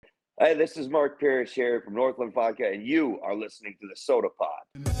Hey, this is Mark Parrish here from Northland Vodka, and you are listening to the Soda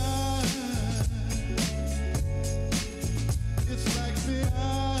Pod.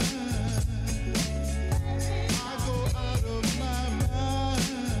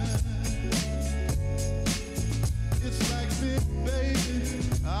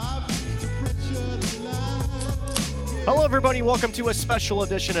 Hello, everybody. Welcome to a special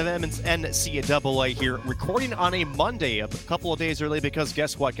edition of NCAA here, recording on a Monday, a couple of days early, because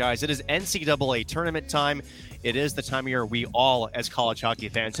guess what, guys? It is NCAA tournament time. It is the time of year we all, as college hockey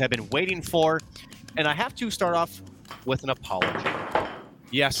fans, have been waiting for. And I have to start off with an apology.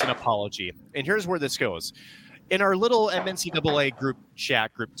 Yes, an apology. And here's where this goes. In our little MNCAA group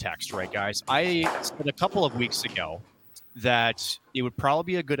text, right, guys, I said a couple of weeks ago that it would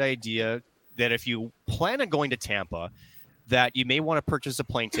probably be a good idea that if you plan on going to Tampa, that you may want to purchase a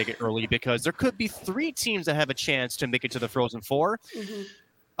plane ticket early, because there could be 3 teams that have a chance to make it to the Frozen Four.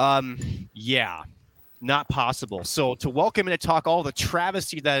 Yeah, not possible. So to welcome and to talk all the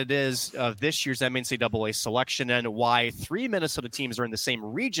travesty that it is of this year's NCAA selection and why 3 Minnesota teams are in the same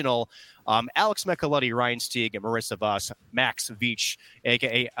regional, Alex Micheletti, Ryan Stieg, and Marissa Voss, Max Veach,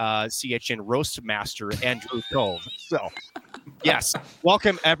 a.k.a. CHN Roast Master, and Drew Cove. So, yes,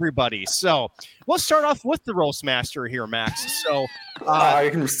 welcome everybody. So let's start off with the Roast Master here, Max. So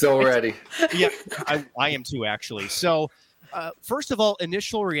I'm so ready. Yeah, I am too, actually. So first of all,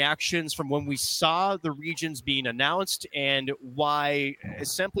 initial reactions from when we saw the regions being announced, and why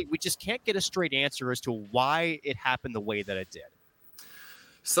simply we just can't get a straight answer as to why it happened the way that it did.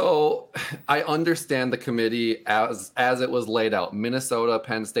 So I understand the committee as it was laid out. Minnesota,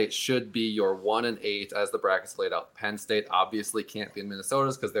 Penn State should be your 1 and 8 as the brackets laid out. Penn State obviously can't be in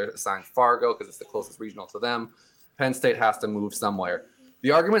Minnesota's because they're assigned Fargo because it's the closest regional to them. Penn State has to move somewhere. The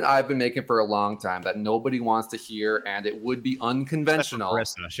argument I've been making for a long time that nobody wants to hear, and it would be unconventional.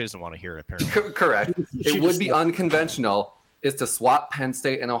 Marissa, she doesn't want to hear it, apparently. Correct. It would be unconventional is to swap Penn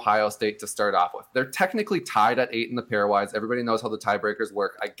State and Ohio State to start off with. They're technically tied at 8 in the pairwise. Everybody knows how the tiebreakers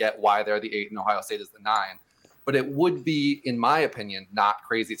work. I get why they're the 8 and Ohio State is the 9. But it would be, in my opinion, not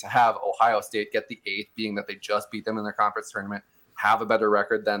crazy to have Ohio State get the 8th, being that they just beat them in their conference tournament, have a better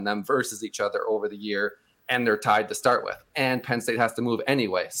record than them versus each other over the year, and they're tied to start with. And Penn State has to move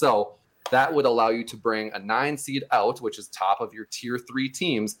anyway. So that would allow you to bring a 9 seed out, which is top of your tier 3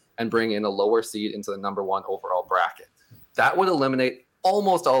 teams, and bring in a lower seed into the number 1 overall bracket. That would eliminate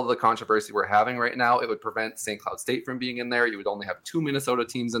almost all of the controversy we're having right now. It would prevent St. Cloud State from being in there. You would only have 2 Minnesota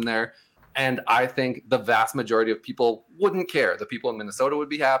teams in there. And I think the vast majority of people wouldn't care. The people in Minnesota would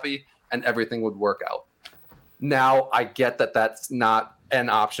be happy and everything would work out. Now, I get that that's not an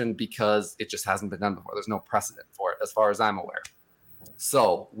option because it just hasn't been done before. There's no precedent for it as far as I'm aware.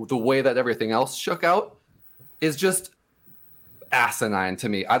 So the way that everything else shook out is just asinine to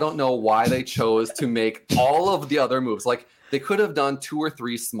me. I don't know why they chose to make all of the other moves. Like, they could have done 2 or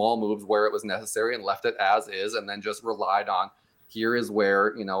 3 small moves where it was necessary and left it as is, and then just relied on, here is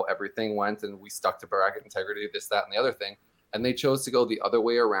where, everything went and we stuck to bracket integrity, this, that, and the other thing. And they chose to go the other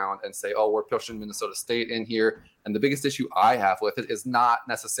way around and say, oh, we're pushing Minnesota State in here. And the biggest issue I have with it is not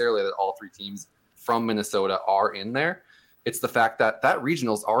necessarily that all 3 teams from Minnesota are in there. It's the fact that that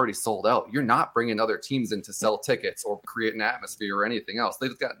regional's already sold out. You're not bringing other teams in to sell tickets or create an atmosphere or anything else.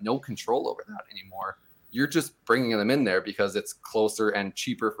 They've got no control over that anymore. You're just bringing them in there because it's closer and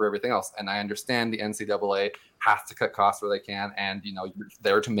cheaper for everything else. And I understand the NCAA has to cut costs where they can. And, you're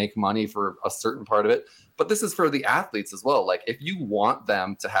there to make money for a certain part of it. But this is for the athletes as well. Like, if you want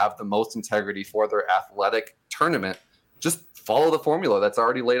them to have the most integrity for their athletic tournament, just follow the formula that's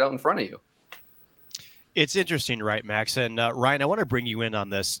already laid out in front of you. It's interesting, right, Max? And Ryan, I want to bring you in on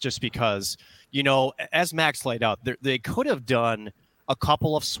this just because, as Max laid out, they could have done a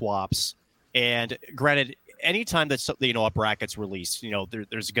couple of swaps. And granted, anytime that a bracket's released,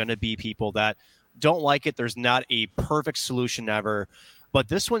 there's going to be people that don't like it. There's not a perfect solution ever. But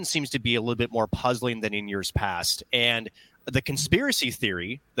this one seems to be a little bit more puzzling than in years past. And the conspiracy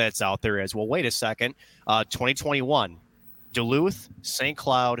theory that's out there is, well, wait a second, 2021, Duluth, St.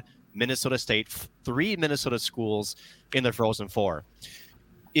 Cloud, Minnesota State, 3 Minnesota schools in the Frozen Four.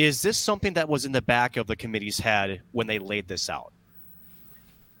 Is this something that was in the back of the committee's head when they laid this out?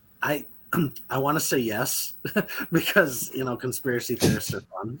 I want to say yes, because, conspiracy theorists are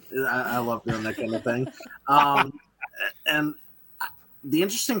fun. I love doing that kind of thing. And the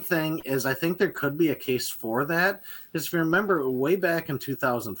interesting thing is, I think there could be a case for that. Because if you remember, way back in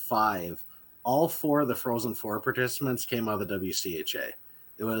 2005, all 4 of the Frozen Four participants came out of the WCHA.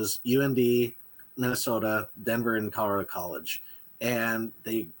 It was UND, Minnesota, Denver, and Colorado College. And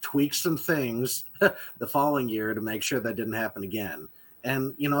they tweaked some things the following year to make sure that didn't happen again.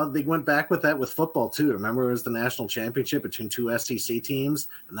 And, they went back with that with football too. Remember, it was the national championship between two SEC teams,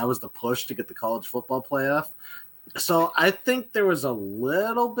 and that was the push to get the college football playoff. So I think there was a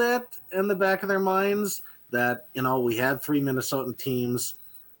little bit in the back of their minds that, we had 3 Minnesotan teams,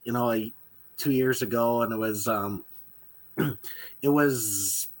 2 years ago, and it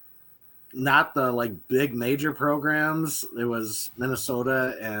was not the big major programs. It was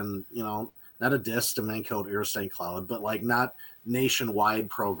Minnesota and, not a diss to Mancode or St. Cloud, but not nationwide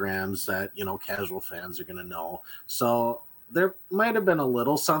programs that, casual fans are going to know. So there might have been a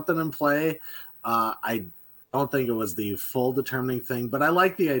little something in play. I don't think it was the full determining thing, but I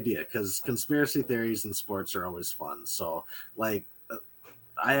like the idea because conspiracy theories in sports are always fun. So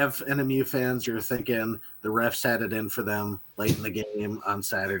I have NMU fans who are thinking the refs had it in for them late in the game on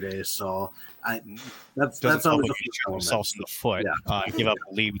Saturday. So that's always a shoot themselves in the foot. Yeah. Give up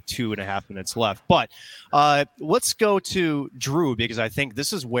a lead with 2.5 minutes left. But let's go to Drew, because I think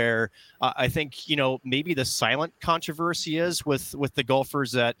this is where I think maybe the silent controversy is with the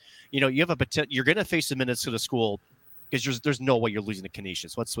Gophers, that you have a potential. You're going to face a Minnesota school because there's no way you're losing to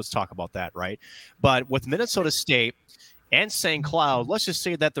Canisius. Let's talk about that, right? But with Minnesota State and St. Cloud, let's just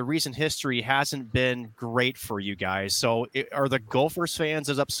say that the recent history hasn't been great for you guys. So are the Gophers fans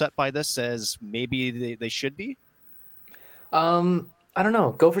as upset by this as maybe they should be? I don't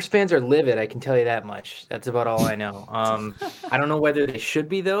know. Gophers fans are livid, I can tell you that much. That's about all I know. I don't know whether they should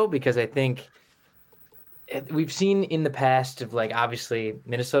be, though, because I think we've seen in the past of obviously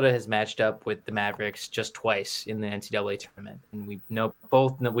Minnesota has matched up with the Mavericks just twice in the NCAA tournament. And we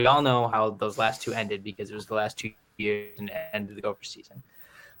all know how those last two ended because it was the last 2 years and end of the Gopher season.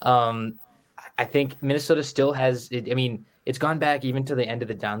 I think Minnesota still has it. I mean, it's gone back even to the end of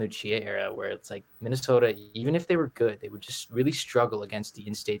the Don Lucia era, where it's Minnesota, even if they were good, they would just really struggle against the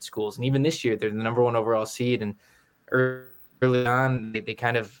in-state schools. And even this year, they're the number 1 overall seed. And early on,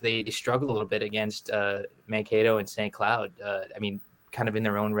 they struggled a little bit against Mankato and St. Cloud. Kind of in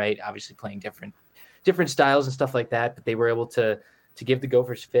their own right, obviously playing different styles and stuff like that. But they were able to give the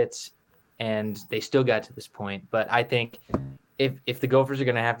Gophers fits, and they still got to this point. But I think if the Gophers are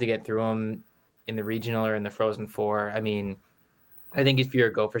going to have to get through them in the regional or in the Frozen Four, I think if you're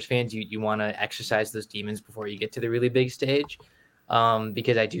a Gophers fan, you want to exercise those demons before you get to the really big stage,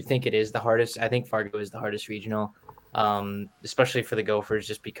 because I do think it is the hardest. I think Fargo is the hardest regional, especially for the Gophers,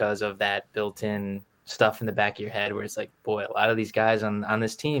 just because of that built-in stuff in the back of your head where it's boy, a lot of these guys on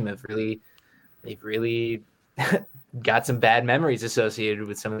this team they've really got some bad memories associated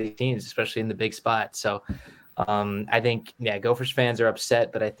with some of these teams, especially in the big spot. So I think, Gophers fans are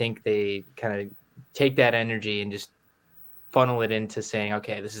upset, but I think they kind of take that energy and just funnel it into saying,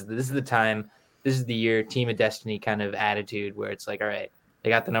 okay, this is the time, this is the year, team of destiny kind of attitude, where it's all right, they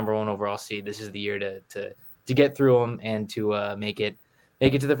got the number 1 overall seed. This is the year to get through them and to make it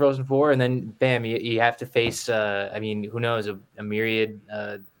to the Frozen Four. And then bam, you have to face, who knows, a myriad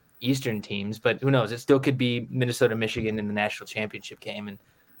Eastern teams, but who knows? It still could be Minnesota, Michigan in the national championship game.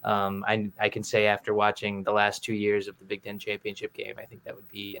 And I can say after watching the last 2 years of the Big Ten championship game, I think that would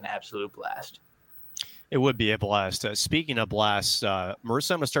be an absolute blast. It would be a blast. Speaking of blasts,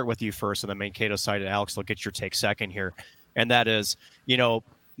 Marissa, I'm going to start with you first on the Mankato side, and Alex, I'll get your take second here. And that is,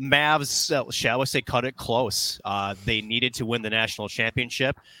 Mavs, shall we say, cut it close. They needed to win the national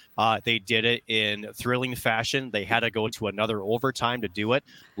championship. They did it in thrilling fashion. They had to go to another overtime to do it.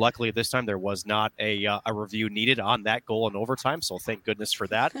 Luckily, this time there was not a review needed on that goal in overtime, so thank goodness for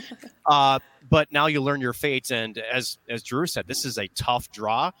that. But now you learn your fate, and as Drew said, this is a tough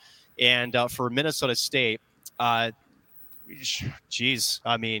draw. And for Minnesota State,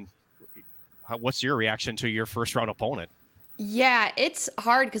 what's your reaction to your first-round opponent? Yeah, it's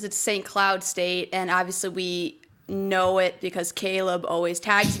hard because it's St. Cloud State, and obviously we know it because Caleb always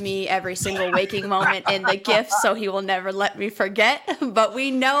tags me every single waking moment in the GIF, so he will never let me forget. But we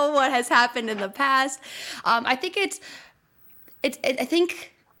know what has happened in the past. I think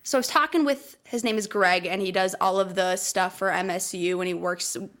so. I was talking with, his name is Greg, and he does all of the stuff for MSU, and he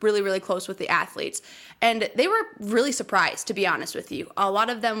works really, really close with the athletes. And they were really surprised, to be honest with you. A lot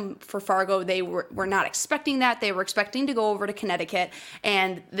of them for Fargo, they were not expecting that. They were expecting to go over to Connecticut,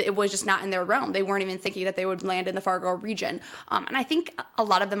 and it was just not in their realm. They weren't even thinking that they would land in the Fargo region. And I think a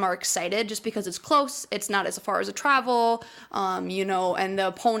lot of them are excited just because it's close. It's not as far as a travel, and the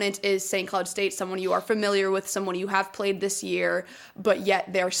opponent is St. Cloud State, someone you are familiar with, someone you have played this year, but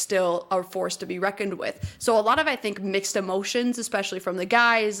yet they're still a force to be reckoned with. So a lot of, I think, mixed emotions, especially from the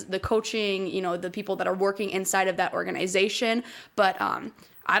guys, the coaching, the people that are working inside of that organization. But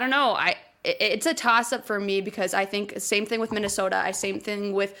I don't know. it's a toss-up for me because I think same thing with Minnesota, same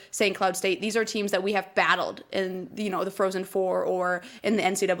thing with St. Cloud State. These are teams that we have battled in, the Frozen Four or in the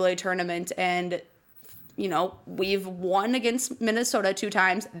NCAA tournament, and we've won against Minnesota 2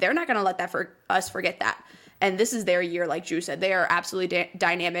 times. They're not going to let that us forget that. And this is their year, like Drew said. They are absolutely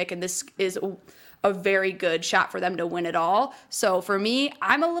dynamic, and this is a very good shot for them to win it all. So for me,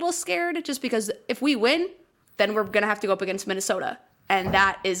 I'm a little scared just because if we win, then we're going to have to go up against Minnesota. And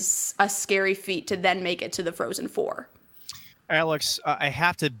that is a scary feat to then make it to the Frozen Four. Alex, I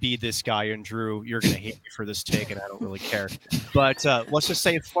have to be this guy, and Drew, you're going to hate me for this take, and I don't really care. But let's just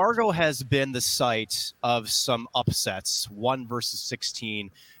say Fargo has been the site of some upsets, 1 versus 16.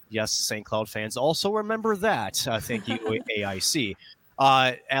 Yes, St. Cloud fans also remember that. Thank you, AIC.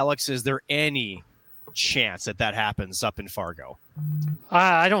 Alex, is there any chance that happens up in Fargo?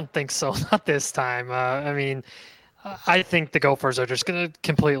 I don't think so. Not this time. I think the Gophers are just going to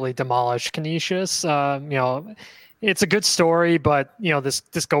completely demolish Canisius. It's a good story, but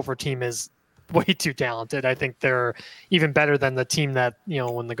this Gopher team is way too talented. I think they're even better than the team that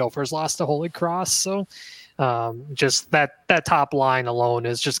when the Gophers lost to Holy Cross. So just that top line alone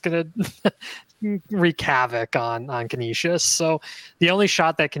is just going to wreak havoc on Canisius. So the only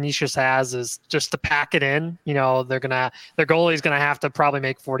shot that Canisius has is just to pack it in. Their goalie's gonna have to probably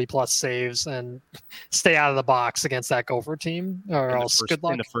make 40+ saves and stay out of the box against that Gopher team, or else good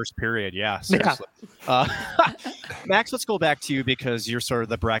luck in the first period. Yeah, seriously. Yeah. Max, let's go back to you because you're sort of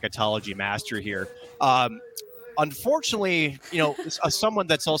the bracketology master here. Unfortunately, someone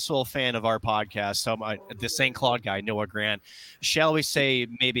that's also a fan of our podcast, the St. Cloud guy, Noah Grant, shall we say,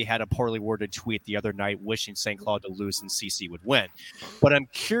 maybe had a poorly worded tweet the other night wishing St. Cloud to lose and CC would win. But I'm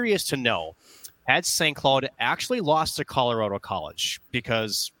curious to know, had St. Cloud actually lost to Colorado College?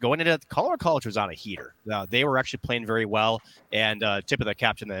 Because going into Colorado College was on a heater. They were actually playing very well, and tip of the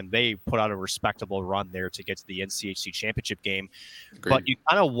cap to them, they put out a respectable run there to get to the NCHC championship game. Agreed. But you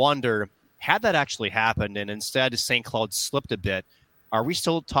kind of wonder, had that actually happened and instead St. Cloud slipped a bit, are we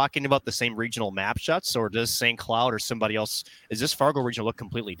still talking about the same regional map shots, or does St. Cloud or somebody else, is this Fargo region look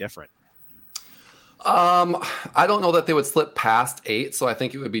completely different? I don't know that they would slip past 8, so I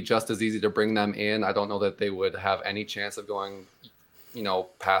think it would be just as easy to bring them in. I don't know that they would have any chance of going,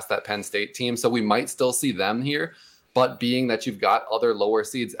 past that Penn State team. So we might still see them here. But being that you've got other lower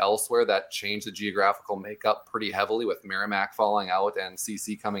seeds elsewhere that change the geographical makeup pretty heavily, with Merrimack falling out and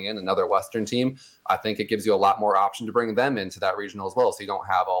CC coming in, another Western team, I think it gives you a lot more option to bring them into that regional as well, so you don't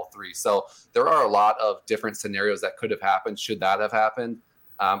have all 3. So there are a lot of different scenarios that could have happened should that have happened.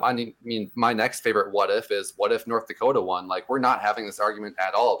 My next favorite what if is, what if North Dakota won? Like, we're not having this argument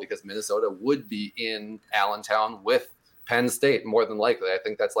at all because Minnesota would be in Allentown with Penn State more than likely. I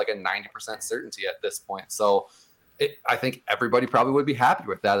think that's like a 90% certainty at this point. So I think everybody probably would be happy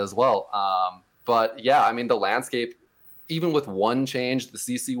with that as well. But yeah, the landscape, even with one change, the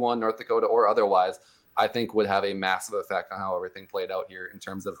CC one, North Dakota or otherwise, I think would have a massive effect on how everything played out here in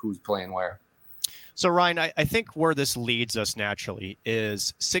terms of who's playing where. So Ryan, I think where this leads us naturally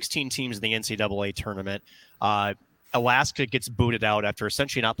is 16 teams in the NCAA tournament. Alaska gets booted out after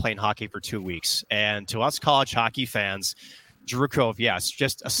essentially not playing hockey for 2 weeks. And to us college hockey fans, Drew Cove, yes,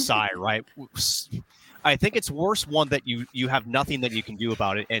 just a sigh, right? I think it's worse, one, that you have nothing that you can do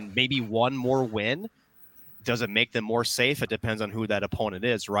about it, and maybe one more win. Does it make them more safe? It depends on who that opponent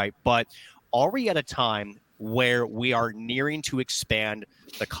is, right? But are we at a time where we are nearing to expand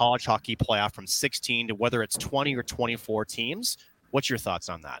the college hockey playoff from 16 to whether it's 20 or 24 teams? What's your thoughts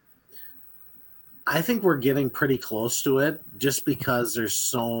on that? I think we're getting pretty close to it, just because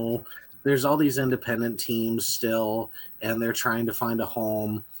there's all these independent teams still, and they're trying to find a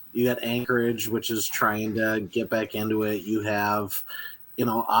home. You got Anchorage, which is trying to get back into it. You have,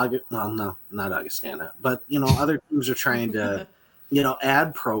 not Augustana, but, other teams are trying to,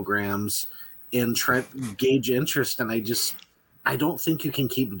 add programs and try to gauge interest. And I don't think you can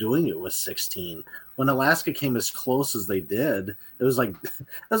keep doing it with 16. When Alaska came as close as they did, it was like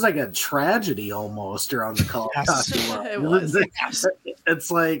a tragedy almost around the college hockey world. It was.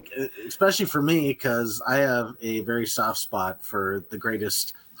 It's like, especially for me, because I have a very soft spot for the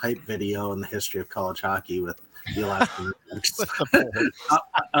greatest hype video in the history of college hockey with the Alaska.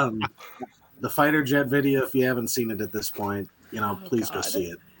 The fighter jet video, if you haven't seen it at this point, please go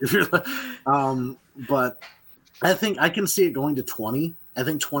see it. But I think I can see it going to 20. I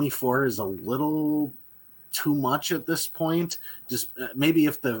think 24 is a little too much at this point. Just maybe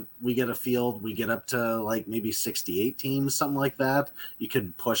if we get a field, we get up to like maybe 68 teams, something like that. You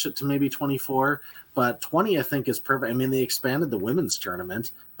could push it to maybe 24, but 20 I think is perfect. They expanded the women's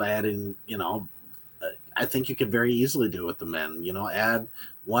tournament by adding, I think you could very easily do it with the men. Add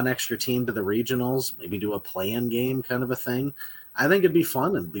one extra team to the regionals, maybe do a play-in game kind of a thing. I think it'd be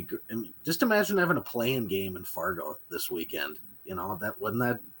fun and just imagine having a play-in game in Fargo this weekend. Wouldn't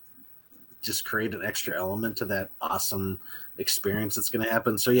that just create an extra element to that awesome experience that's going to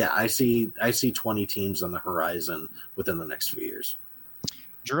happen? So yeah, I see 20 teams on the horizon within the next few years.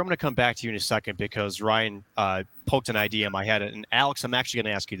 Drew, I'm going to come back to you in a second because Ryan poked an idea in my head. And Alex, I'm actually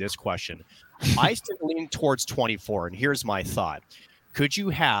going to ask you this question. I still lean towards 24, and here's my thought. Could you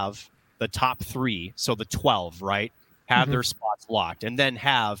have the top 3, so the 12, right, have their spots locked, and then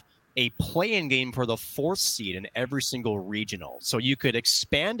have a play-in game for the 4th seed in every single regional? So you could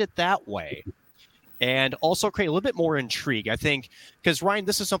expand it that way and also create a little bit more intrigue, I think, because, Ryan,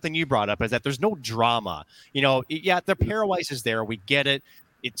 this is something you brought up, is that there's no drama. The pairwise is there. We get it.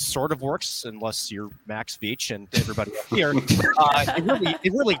 It sort of works unless you're Max Veach and everybody up here.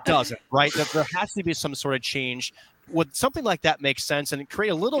 It really doesn't, right? There has to be some sort of change. Would something like that make sense and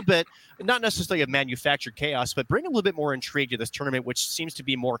create a little bit, not necessarily a manufactured chaos, but bring a little bit more intrigue to this tournament, which seems to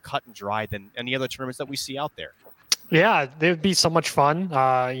be more cut and dry than any other tournaments that we see out there? Yeah, it would be so much fun.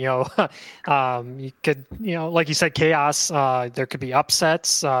 You could, like you said, chaos. There could be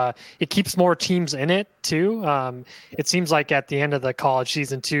upsets. It keeps more teams in it too. It seems like at the end of the college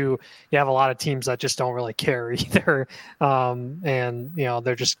season too, you have a lot of teams that just don't really care either. And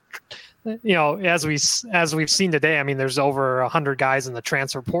they're just, as we've seen today, I mean, there's over 100 guys in the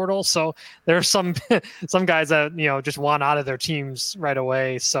transfer portal. So there's some guys that, just want out of their teams right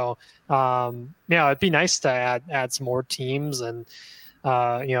away. So, it'd be nice to add some more teams and,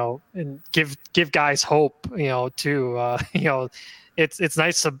 and give guys hope, too. It's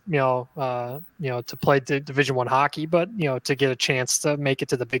nice to, to play Division I hockey, but, to get a chance to make it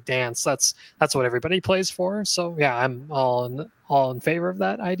to the big dance, that's what everybody plays for. So yeah, I'm all in favor of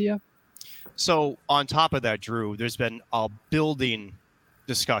that idea. So on top of that, Drew, there's been a building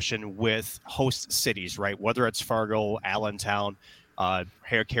discussion with host cities, right? Whether it's Fargo, Allentown,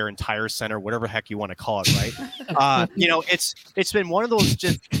 Hair Care and Tire Center, whatever the heck you want to call it, right? It's been one of those,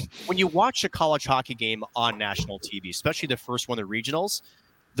 just when you watch a college hockey game on national TV, especially the first one, the regionals,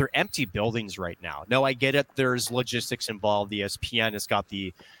 they're empty buildings right now. No, I get it. There's logistics involved. The ESPN has got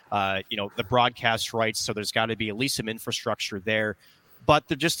the broadcast rights, so there's got to be at least some infrastructure there. But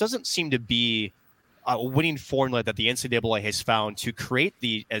there just doesn't seem to be a winning formula that the NCAA has found to create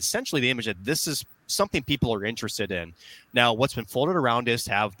essentially the image that this is something people are interested in. Now, what's been floated around is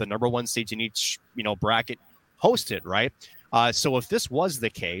to have the number 1 seeds in each bracket hosted, right? So if this was the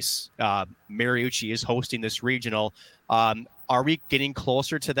case, Mariucci is hosting this regional. Are we getting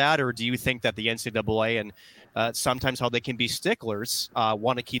closer to that, or do you think that the NCAA and sometimes how they can be sticklers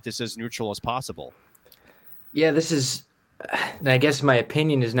want to keep this as neutral as possible? Yeah, this is. I guess my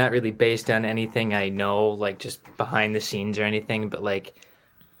opinion is not really based on anything I know, like just behind the scenes or anything, but like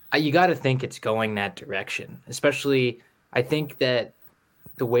you got to think it's going that direction. Especially, I think that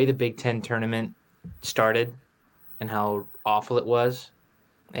the way the Big Ten tournament started and how awful it was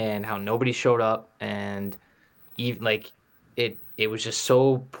and how nobody showed up, and even like it was just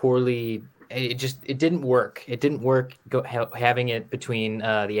so poorly. It didn't work. It didn't work having it between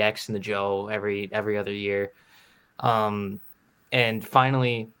the X and the Joe every other year. And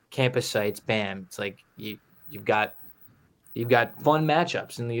finally campus sites, bam. It's like you've got fun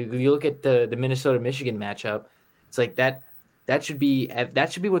matchups, and you look at the Minnesota Michigan matchup. It's like that should be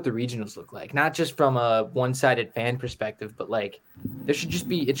what the regionals look like, not just from a one-sided fan perspective, but like it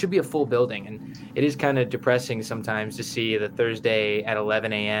should be a full building. And it is kind of depressing sometimes to see the Thursday at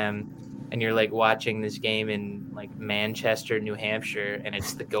 11 a.m. and you're like watching this game in like Manchester, New Hampshire, and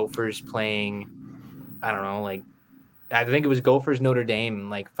it's the Gophers playing, I don't know, like I think it was Gophers Notre Dame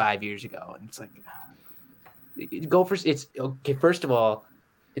like 5 years ago. And it's like Gophers. It's okay. First of all,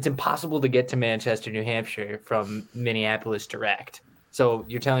 it's impossible to get to Manchester, New Hampshire from Minneapolis direct. So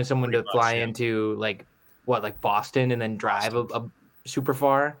you're telling someone to fly into like Boston and then drive a super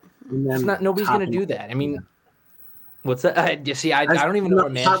far. It's not. Nobody's going to do that. I mean, what's that? You see, I don't even know where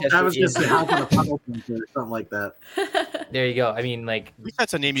Manchester I was is. just or something like that. There you go. I mean, like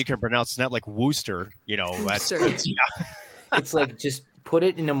that's a name you can pronounce. It's not like Worcester, That's it's like just put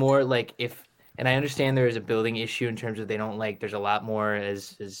it in a more like if. And I understand there is a building issue in terms of they don't like. There's a lot more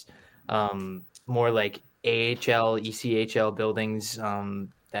as more like AHL, ECHL buildings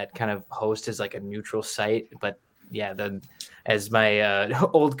that kind of host as like a neutral site. But yeah, as my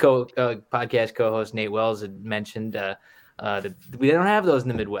old podcast co-host Nate Wells had mentioned, we don't have those in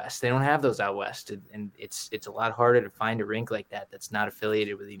the Midwest. They don't have those out west, and it's a lot harder to find a rink like that that's not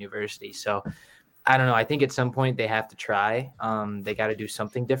affiliated with the university. So I don't know. I think at some point they have to try. They got to do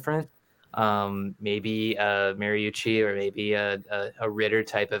something different. Maybe a Mariucci or maybe a Ritter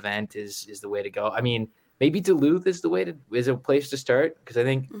type event is the way to go. I mean, maybe Duluth is a place to start, because I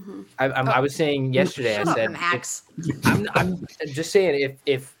think I was saying yesterday. I said Max. I'm just saying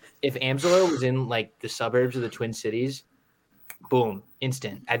if Amsoil was in like the suburbs of the Twin Cities, boom,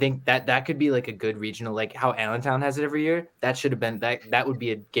 instant. I think that could be like a good regional, like how Allentown has it every year. That should have been that would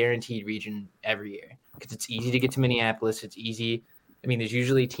be a guaranteed region every year, because it's easy to get to Minneapolis. It's easy. I mean, there's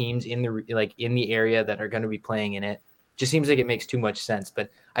usually teams in the area that are going to be playing in it. Just seems like it makes too much sense.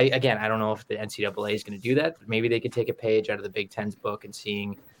 But I don't know if the NCAA is going to do that. But maybe they could take a page out of the Big Ten's book and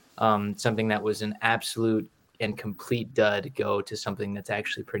seeing something that was an absolute and complete dud go to something that's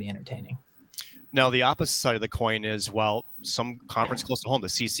actually pretty entertaining. Now, the opposite side of the coin is, well, some conference close to home, the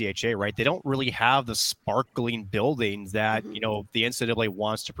CCHA, right? They don't really have the sparkling buildings that, the NCAA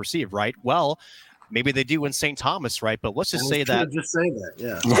wants to perceive, right? Well, maybe they do in St. Thomas, right? But let's just say that. Just say that,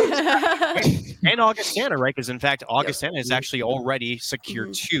 yeah. And Augustana, right? Because in fact, Augustana has actually already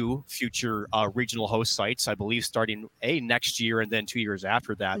secured 2 future regional host sites, I believe, starting next year and then 2 years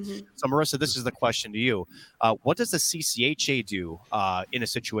after that. So, Marissa, this is the question to you: what does the CCHA do in a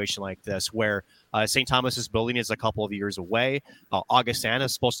situation like this, where St. Thomas's building is a couple of years away? Augustana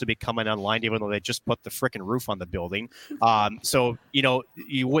is supposed to be coming online, even though they just put the freaking roof on the building. So,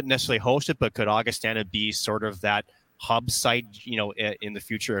 you wouldn't necessarily host it, but could Augustana be sort of that hub site, in the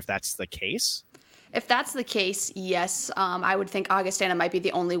future, if that's the case? If that's the case, yes, I would think Augustana might be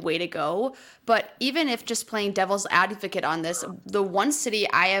the only way to go. But even if just playing devil's advocate on this, the one city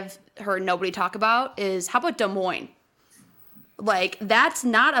I have heard nobody talk about is, how about Des Moines? Like, that's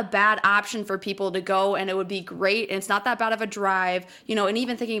not a bad option for people to go, and it would be great. And it's not that bad of a drive, and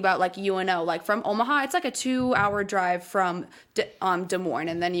even thinking about like UNO, like from Omaha, it's like a 2-hour drive from Des Moines.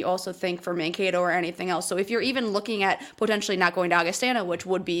 And then you also think for Mankato or anything else. So if you're even looking at potentially not going to Augustana, which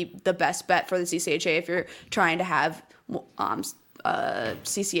would be the best bet for the CCHA if you're trying to have a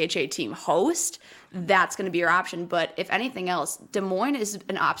CCHA team host, that's going to be your option. But if anything else, Des Moines is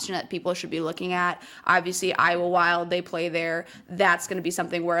an option that people should be looking at. Obviously, Iowa Wild, they play there. That's going to be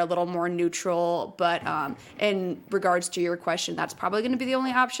something where a little more neutral. But in regards to your question, that's probably going to be the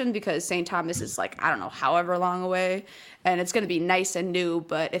only option, because St. Thomas is like, I don't know, however long away. And it's going to be nice and new.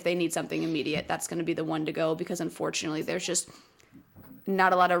 But if they need something immediate, that's going to be the one to go, because unfortunately, there's just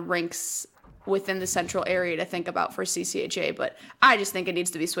not a lot of rinks within the central area to think about for CCHA. But I just think it needs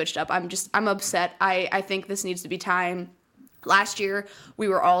to be switched up. I'm upset. I think this needs to be time. Last year, we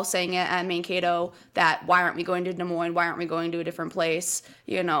were all saying it at Mankato that why aren't we going to Des Moines? Why aren't we going to a different place?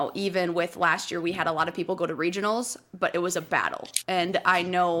 Even with last year, we had a lot of people go to regionals, but it was a battle. And I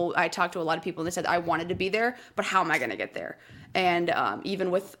know I talked to a lot of people and they said, I wanted to be there, but how am I going to get there? And even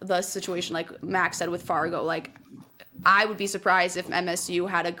with the situation, like Max said with Fargo, like, I would be surprised if MSU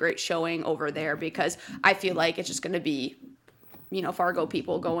had a great showing over there, because I feel like it's just going to be, Fargo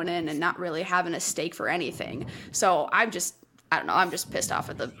people going in and not really having a stake for anything. So I don't know. I'm just pissed off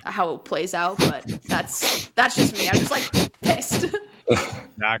at how it plays out, but that's just me. I'm just like pissed.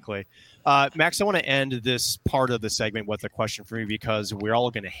 Exactly. Max, I want to end this part of the segment with a question for you, because we're all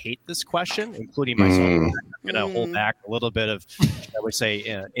going to hate this question, including myself. I'm going to hold back a little bit of, I would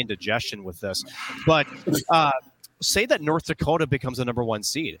say, indigestion with this. But say that North Dakota becomes the number 1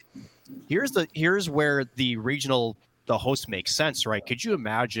 seed. Here's where the host makes sense, right? Could you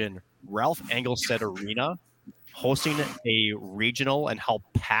imagine Ralph Engelstad Arena hosting a regional and how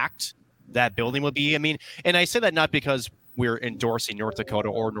packed that building would be? I mean, and I say that not because we're endorsing North Dakota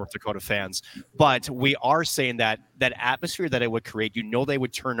or North Dakota fans, but we are saying that atmosphere that it would create, they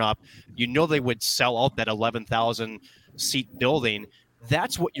would turn up, they would sell out that 11,000 seat building.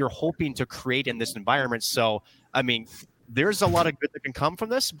 That's what you're hoping to create in this environment. So, I mean, there's a lot of good that can come from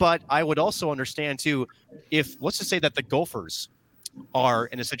this, but I would also understand too, if let's just say that the Gophers are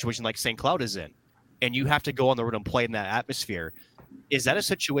in a situation like St. Cloud is in, and you have to go on the road and play in that atmosphere. Is that a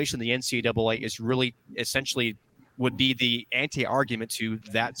situation the NCAA is really essentially would be the anti-argument to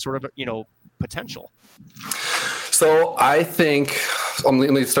that sort of, potential? So I think,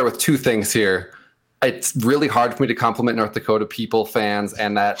 let me start with 2 things here. It's really hard for me to compliment North Dakota people, fans,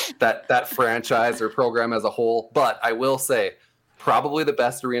 and that franchise or program as a whole. But I will say, probably the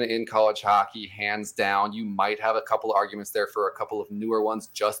best arena in college hockey, hands down. You might have a couple of arguments there for a couple of newer ones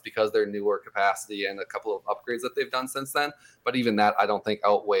just because they're newer capacity and a couple of upgrades that they've done since then. But even that, I don't think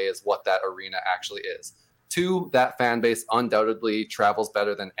outweighs what that arena actually is. 2, that fan base undoubtedly travels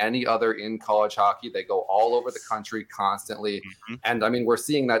better than any other in college hockey. They go all over the country constantly. Mm-hmm. And I mean, we're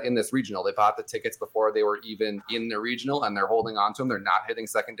seeing that in this regional. They bought the tickets before they were even in the regional, and they're holding on to them. They're not hitting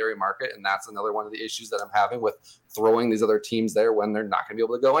secondary market. And that's another one of the issues that I'm having with throwing these other teams there when they're not going to be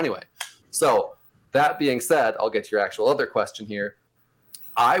able to go anyway. So that being said, I'll get to your actual other question here.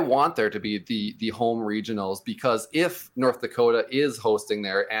 I want there to be the home regionals, because if North Dakota is hosting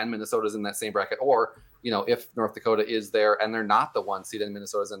there and Minnesota's in that same bracket, or, if North Dakota is there and they're not the 1 seed and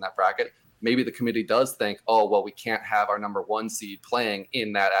Minnesota's in that bracket, maybe the committee does think, oh, well, we can't have our number 1 seed playing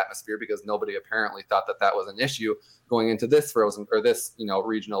in that atmosphere, because nobody apparently thought that was an issue going into this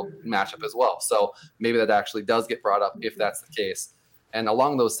regional matchup as well. So maybe that actually does get brought up if that's the case. And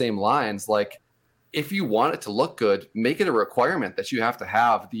along those same lines, like, if you want it to look good, make it a requirement that you have to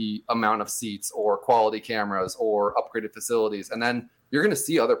have the amount of seats or quality cameras or upgraded facilities. And then you're going to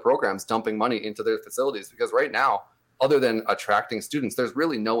see other programs dumping money into their facilities, because right now, other than attracting students, there's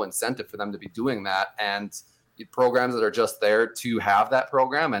really no incentive for them to be doing that. And programs that are just there to have that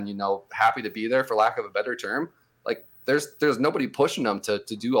program and, happy to be there, for lack of a better term, like there's nobody pushing them to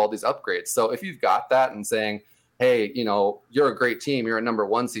do all these upgrades. So if you've got that and saying, hey, you're a great team, you're a number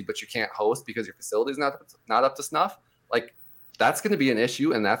 1 seed, but you can't host because your facility is not up to snuff, like that's going to be an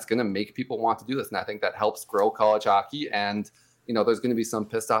issue, and that's going to make people want to do this. And I think that helps grow college hockey. And, there's going to be some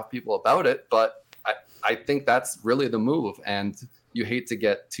pissed off people about it, but I think that's really the move. And you hate to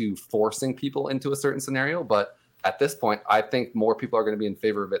get to forcing people into a certain scenario, but at this point, I think more people are going to be in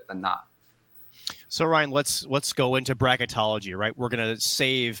favor of it than not. So Ryan, let's go into bracketology, right? We're going to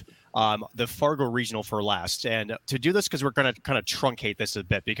save the Fargo regional for last. And to do this, because we're going to kind of truncate this a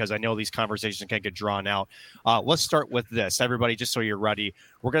bit, because I know these conversations can get drawn out. Let's start with this. Everybody, just so you're ready,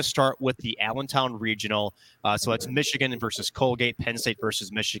 we're going to start with the Allentown regional. So that's Michigan versus Colgate, Penn State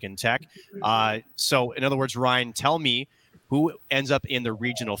versus Michigan Tech. So in other words, Ryan, tell me who ends up in the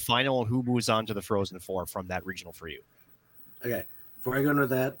regional final and who moves on to the Frozen Four from that regional for you. Okay, before I go into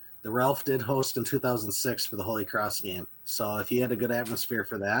that, the Ralph did host in 2006 for the Holy Cross game. So if you had a good atmosphere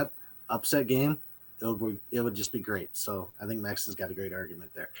for that upset game, it would just be great. So I think Max has got a great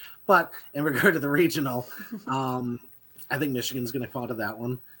argument there. But in regard to the regional, I think Michigan's going to come out of that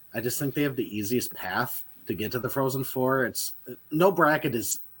one. I just think they have the easiest path to get to the Frozen Four. It's no bracket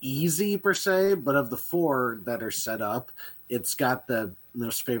is easy per se, but of the 4 that are set up, it's got the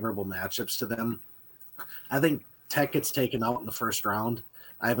most favorable matchups to them. I think Tech gets taken out in the first round.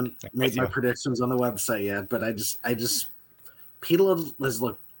 I haven't made my predictions on the website yet, but I just Pete has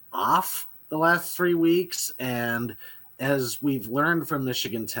looked off the last 3 weeks, and as we've learned from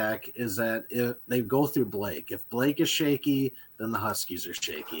Michigan Tech, is that if they go through Blake. If Blake is shaky, then the Huskies are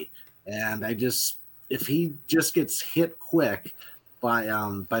shaky, and if he just gets hit quick by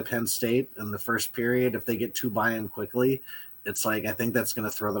Penn State in the first period, if they get 2 by him quickly, it's like I think that's going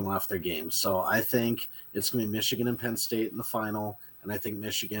to throw them off their game. So I think it's going to be Michigan and Penn State in the final. And I think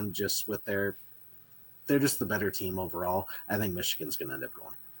Michigan, just with they're just the better team overall. I think Michigan's going to end up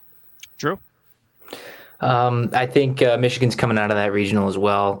going. Drew? I think Michigan's coming out of that regional as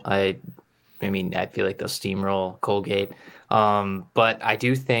well. I mean, I feel like they'll steamroll Colgate. But I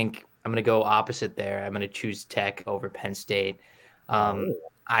do think I'm going to go opposite there. I'm going to choose Tech over Penn State.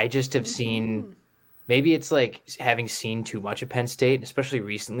 I just have seen, maybe it's like having seen too much of Penn State, especially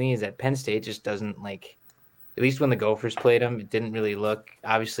recently, is that Penn State just doesn't like, at least when the Gophers played them, it didn't really look,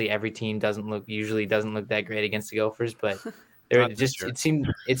 obviously every team usually doesn't look that great against the Gophers, but it seemed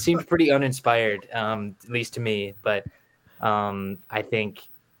pretty uninspired, at least to me. But I think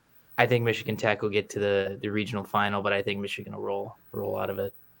Michigan Tech will get to the regional final, but I think Michigan will roll out of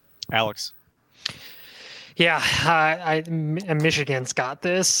it. Alex? Yeah, Michigan's got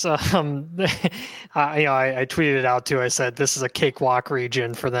this. I tweeted it out too. I said this is a cakewalk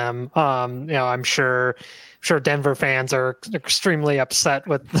region for them. I'm sure Denver fans are extremely upset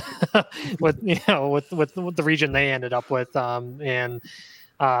with with the region they ended up with. I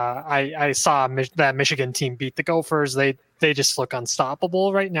saw that Michigan team beat the Gophers. They just look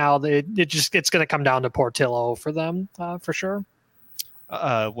unstoppable right now. It's going to come down to Portillo for them for sure.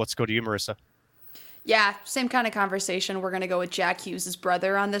 Let's go to you, Marissa. Yeah, same kind of conversation. We're going to go with Jack Hughes'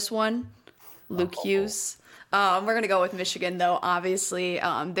 brother on this one, Luke Hughes. We're going to go with Michigan, though, obviously.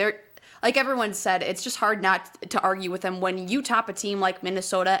 They're, like everyone said, it's just hard not to argue with them. When you top a team like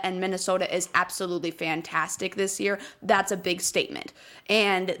Minnesota, and Minnesota is absolutely fantastic this year, that's a big statement.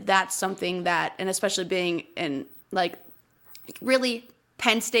 And that's something that, and especially being in, like, really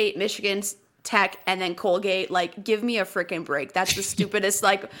Penn State, Michigan Tech, and then Colgate, like, give me a freaking break. That's the stupidest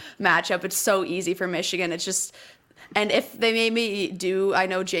matchup. It's so easy for Michigan. It's just, and if they made me do, I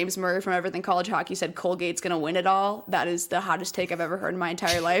know James Murray from Everything College Hockey said Colgate's going to win it all. That is the hottest take I've ever heard in my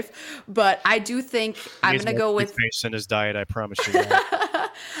entire life. But I do think I'm going to go with face in his diet. I promise you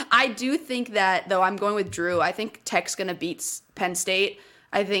that. I do think that, though, I'm going with Drew. I think Tech's going to beat Penn State.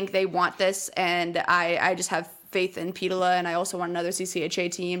 I think they want this, and I just have faith in Petola, and I also want another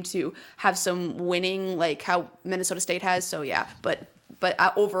CCHA team to have some winning, like how Minnesota State has. So yeah, but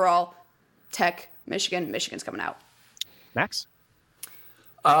overall, Tech, Michigan's coming out. Max?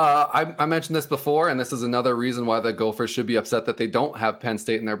 I mentioned this before, and this is another reason why the Gophers should be upset that they don't have Penn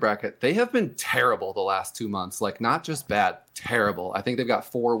State in their bracket. They have been terrible the last 2 months, like not just bad, terrible. I think they've got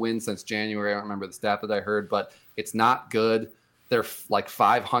 4 wins since January. I don't remember the stat that I heard, but it's not good. They're like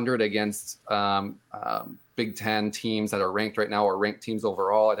 500 against Big Ten teams that are ranked right now, or ranked teams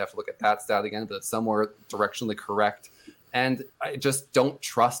overall. I'd have to look at that stat again, but it's somewhere directionally correct. And I just don't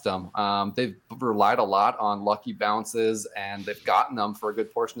trust them. They've relied a lot on lucky bounces, and they've gotten them for a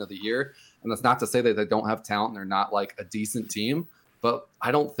good portion of the year. And that's not to say that they don't have talent and they're not like a decent team, but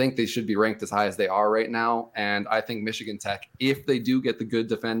I don't think they should be ranked as high as they are right now. And I think Michigan Tech, if they do get the good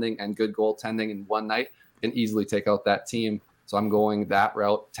defending and good goaltending in one night, can easily take out that team. So I'm going that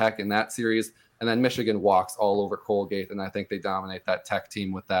route, Tech in that series. And then Michigan walks all over Colgate, and I think they dominate that Tech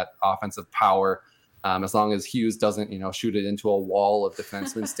team with that offensive power. As long as Hughes doesn't, shoot it into a wall of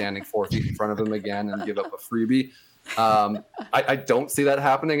defensemen standing 4 feet in front of him again and give up a freebie. I don't see that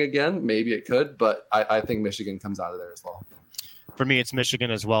happening again. Maybe it could, but I think Michigan comes out of there as well. For me, it's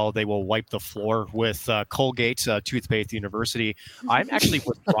Michigan as well. They will wipe the floor with Colgate, Toothpaste University. I'm actually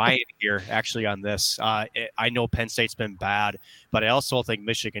with Ryan here, on this. I know Penn State's been bad, but I also think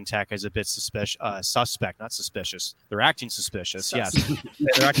Michigan Tech is a bit suspect, not suspicious. They're acting suspicious, yes.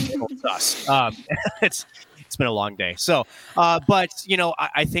 They're acting a little sus. It's been a long day. So, but,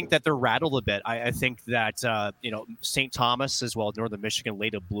 I think that they're rattled a bit. I think that, St. Thomas as well, Northern Michigan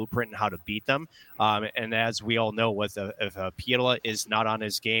laid a blueprint on how to beat them. And as we all know, if Petola is not on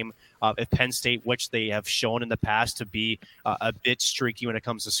his game, if Penn State, which they have shown in the past to be a bit streaky when it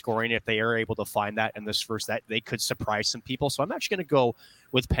comes to scoring, if they are able to find that in this first, that they could surprise some people. So I'm actually going to go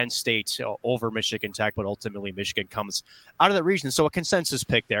with Penn State over Michigan Tech, but ultimately Michigan comes out of the region. So a consensus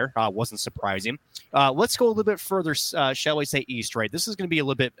pick there wasn't surprising. Let's go a little bit further, shall we say east, right? This is going to be a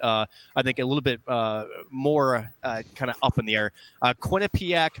little bit, I think, a little bit more kind of up in the air.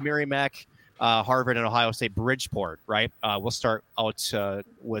 Quinnipiac, Merrimack, Harvard, and Ohio State, Bridgeport, right? We'll start out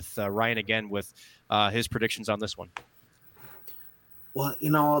with Ryan again with his predictions on this one. Well,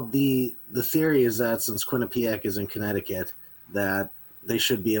 the theory is that since Quinnipiac is in Connecticut, that they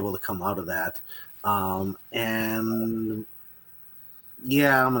should be able to come out of that. And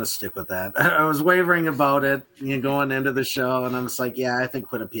yeah, I'm going to stick with that. I was wavering about it going into the show, and I'm just like, yeah, I think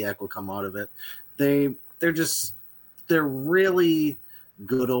Quinnipiac will come out of it. They're really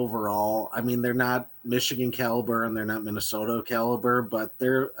good overall. I mean, they're not Michigan caliber and they're not Minnesota caliber, but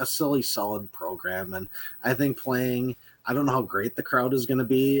they're a silly, solid program. And I think I don't know how great the crowd is going to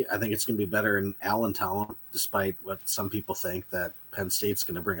be. I think it's going to be better in Allentown, despite what some people think that Penn State's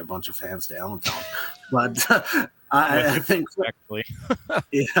going to bring a bunch of fans to Allentown. But I think, actually,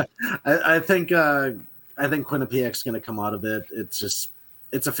 yeah, I think Quinnipiac's going to come out of it.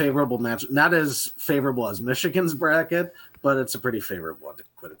 It's a favorable match, not as favorable as Michigan's bracket, but it's a pretty favorable one to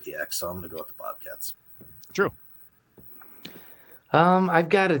Quinnipiac. So I'm going to go with the Bobcats. True. I've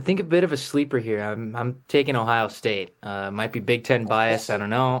got to think a bit of a sleeper here. I'm taking Ohio State. Might be Big Ten bias. I don't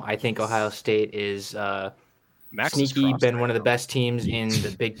know. I think Ohio State is sneaky, been one of the best teams in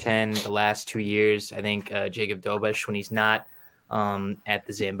the Big Ten the last 2 years. I think Jacob Dobush, when he's not at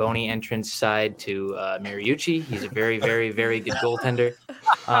the Zamboni entrance side to Mariucci, he's a very, very, very good goaltender.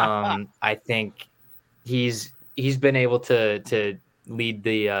 I think he's been able to lead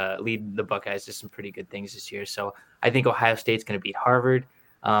the Buckeyes to some pretty good things this year. So I think Ohio State's going to beat Harvard.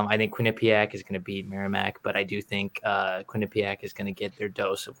 I think Quinnipiac is going to beat Merrimack, but I do think Quinnipiac is going to get their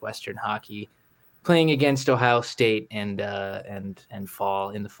dose of Western hockey, playing against Ohio State and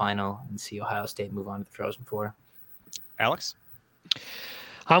fall in the final and see Ohio State move on to the Frozen Four. Alex?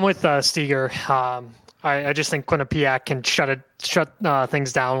 I'm with Steger. I just think Quinnipiac can shut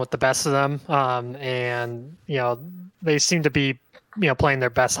things down with the best of them. And they seem to be playing their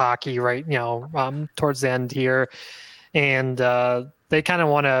best hockey right towards the end here, and they kind of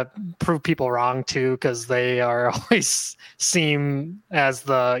want to prove people wrong too, because they are always seem as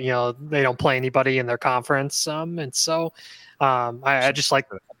the they don't play anybody in their conference, and so I just like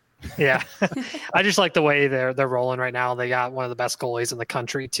yeah I just like the way they're rolling right now. They got one of the best goalies in the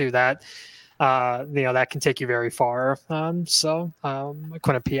country too, that that can take you very far. So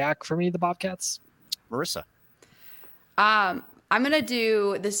Quinnipiac for me, the Bobcats. Marissa? I'm going to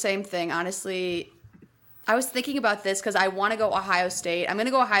do the same thing, honestly. I was thinking about this because I want to go Ohio State. I'm going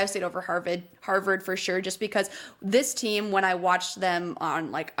to go Ohio State over Harvard for sure, just because this team, when I watched them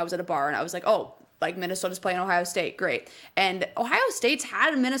on, I was at a bar and I was like, oh, like Minnesota's playing Ohio State, great. And Ohio State's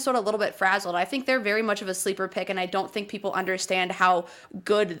had Minnesota a little bit frazzled. I think they're very much of a sleeper pick, and I don't think people understand how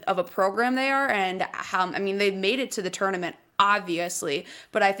good of a program they are and how, I mean, they've made it to the tournament, obviously,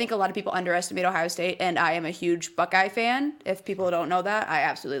 but I think a lot of people underestimate Ohio State, and I am a huge Buckeye fan. If people don't know that, I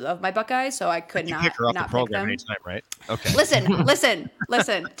absolutely love my Buckeyes, so I could not pick her up not the program pick them. anytime, right? Okay.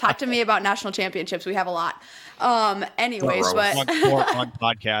 Listen. Talk to me about national championships. We have a lot. Anyways, but on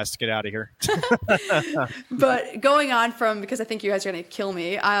podcast, get out of here. but going on from, because I think you guys are going to kill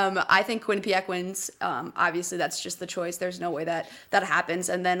me. I think Quinnipiac wins. Obviously, that's just the choice. There's no way that happens.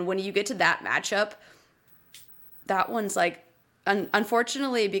 And then when you get to that matchup, that one's like,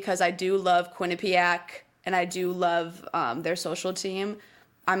 unfortunately, because I do love Quinnipiac and I do love their social team,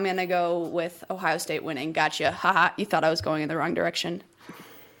 I'm going to go with Ohio State winning. Gotcha. Haha. You thought I was going in the wrong direction.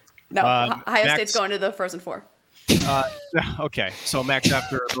 No, Ohio State's going to the Frozen Four. Okay. So, Max,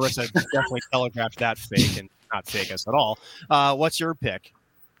 after Marissa definitely telegraphed that fake and not fake us at all, what's your pick?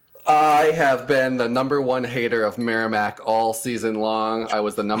 I have been the number one hater of Merrimack all season long. I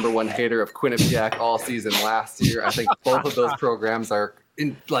was the number one hater of Quinnipiac all season last year. I think both of those programs are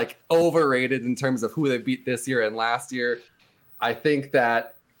overrated in terms of who they beat this year and last year. I think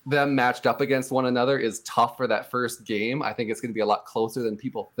that them matched up against one another is tough for that first game. I think it's going to be a lot closer than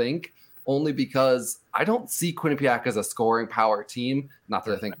people think, only because I don't see Quinnipiac as a scoring power team. Not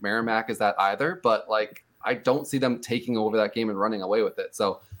that I think Merrimack is that either, but I don't see them taking over that game and running away with it.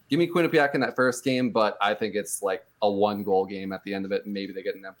 So give me Quinnipiac in that first game, but I think it's like a 1-goal game at the end of it. And maybe they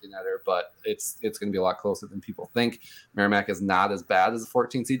get an empty netter, but it's going to be a lot closer than people think. Merrimack is not as bad as a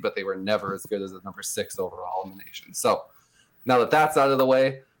 14 seed, but they were never as good as a number 6 overall in the nation. So now that that's out of the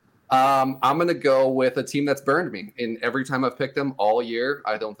way, I'm going to go with a team that's burned me. In every time I've picked them all year,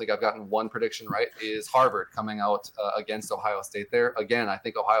 I don't think I've gotten one prediction right, is Harvard coming out against Ohio State there. Again, I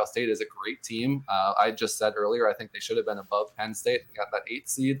think Ohio State is a great team. I just said earlier, I think they should have been above Penn State. They got that 8th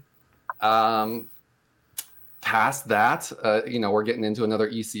seed. Past that, we're getting into another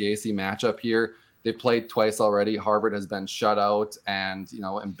ECAC matchup here. They've played twice already. Harvard has been shut out and,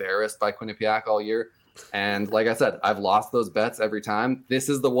 embarrassed by Quinnipiac all year. And like I said, I've lost those bets every time. This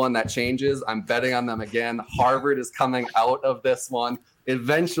is the one that changes. I'm betting on them again. Harvard is coming out of this one.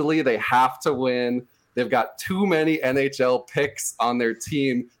 Eventually, they have to win. They've got too many NHL picks on their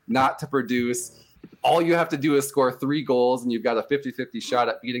team not to produce. All you have to do is score 3 goals, and you've got a 50-50 shot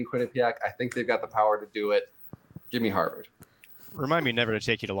at beating Quinnipiac. I think they've got the power to do it. Give me Harvard. Remind me never to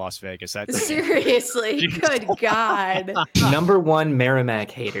take you to Las Vegas. Seriously, good God. Number one Merrimack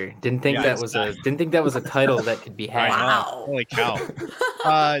hater. Didn't think that was a title that could be had. Wow. Holy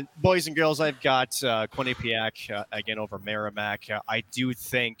cow. Boys and girls, I've got Quinnipiac again over Merrimack. I do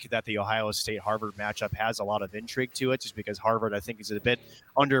think that the Ohio State-Harvard matchup has a lot of intrigue to it, just because Harvard, I think, is a bit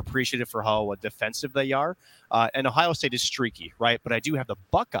underappreciated for how defensive they are. And Ohio State is streaky, right? But I do have the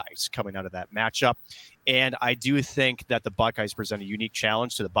Buckeyes coming out of that matchup. And I do think that the Buckeyes present a unique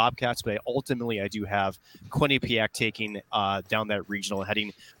challenge to the Bobcats, but ultimately I do have Quinnipiac taking down that regional,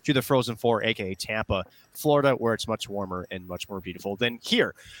 heading to the Frozen Four, aka Tampa, Florida, where it's much warmer and much more beautiful than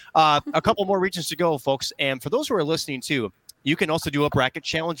here. A couple more regions to go, folks. And for those who are listening too, you can also do a bracket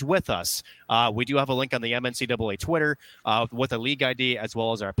challenge with us. We do have a link on the MNCAA Twitter with a league ID as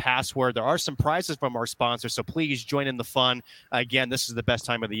well as our password. There are some prizes from our sponsors, so please join in the fun. Again, this is the best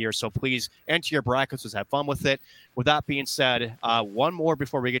time of the year, so please enter your brackets. Let's have fun with it. With that being said, one more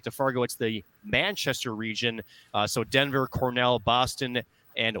before we get to Fargo. It's the Manchester region, so Denver, Cornell, Boston,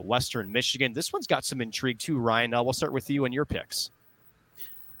 and Western Michigan. This one's got some intrigue too, Ryan. We'll start with you and your picks.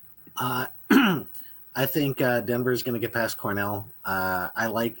 I think Denver's going to get past Cornell.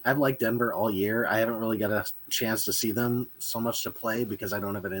 I've liked Denver all year. I haven't really got a chance to see them so much to play because I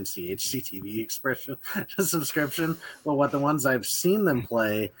don't have an NCHC TV subscription. But what the ones I've seen them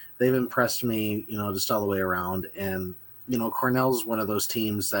play, they've impressed me, just all the way around. And, Cornell's one of those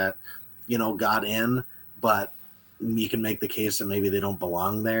teams that, got in, but you can make the case that maybe they don't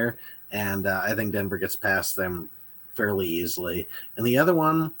belong there. And I think Denver gets past them fairly easily. And the other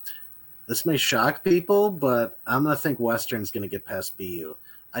one, this may shock people, but I'm going to think Western's going to get past BU.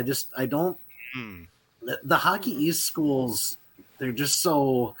 I don't. The Hockey East schools, they're just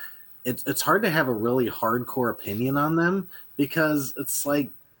so. It's hard to have a really hardcore opinion on them because it's like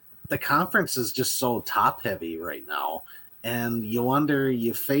the conference is just so top heavy right now, and you wonder.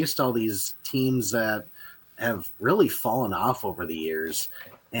 You faced all these teams that have really fallen off over the years,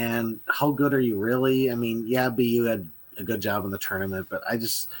 and how good are you really? I mean, yeah, BU had a good job in the tournament, but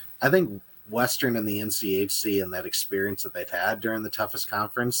I think Western and the NCHC and that experience that they've had during the toughest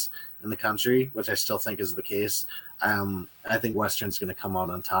conference in the country, which I still think is the case, I think Western's going to come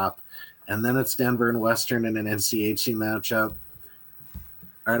out on top. and then it's Denver and Western in an NCHC matchup.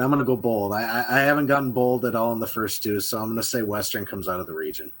 All right, I'm going to go bold. I haven't gotten bold at all in the first two, so I'm going to say Western comes out of the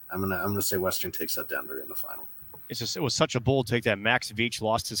region. I'm going to say Western takes out Denver in the final. It was such a bold take that Max Veach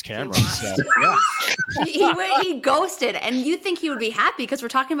lost his camera. So, yeah. He ghosted, and you think he would be happy because we're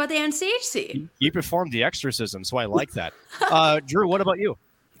talking about the NCHC. He performed the exorcism, so I like that. Drew, what about you?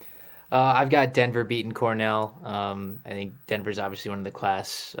 I've got Denver beating Cornell. I think Denver's obviously one of the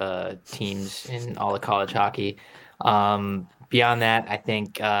class teams in all of college hockey. Beyond that,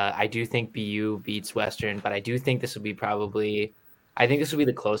 I do think BU beats Western, but I do think this will be the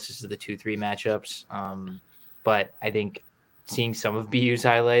closest of the 2-3 matchups. But I think seeing some of BU's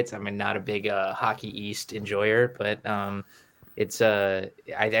highlights, I'm not a big Hockey East enjoyer, but I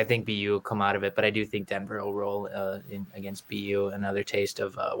think BU will come out of it. But I do think Denver will roll against BU. Another taste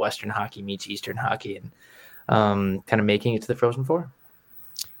of Western hockey meets Eastern hockey, and kind of making it to the Frozen Four.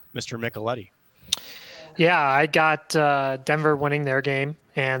 Mr. Micheletti. Yeah, I got Denver winning their game,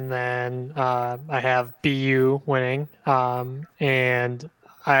 and then I have BU winning, and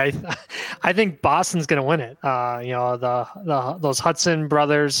I think Boston's going to win it. Those Hudson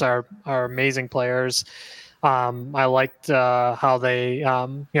brothers are amazing players. I liked how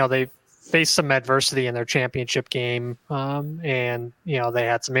they faced some adversity in their championship game, and they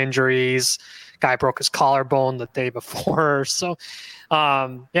had some injuries. Guy broke his collarbone the day before, so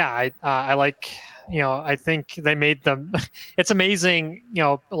I like. I think they made them. It's amazing.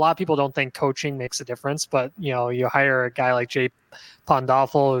 A lot of people don't think coaching makes a difference, but you hire a guy like Jay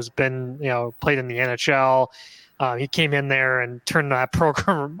Pandolfo, who's been played in the NHL. He came in there and turned that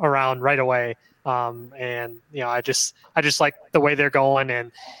program around right away. I just like the way they're going,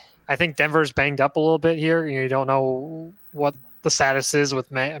 and I think Denver's banged up a little bit here. You don't know what the status is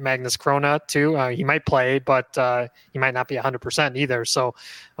with Magnus Krona too. He might play, but he might not be 100% either. So,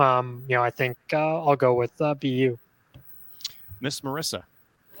 I think I'll go with BU. Miss Marissa.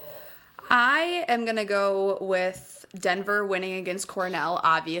 I am going to go with Denver winning against Cornell,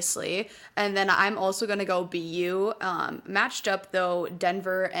 obviously. And then I'm also going to go BU. Matched up, though,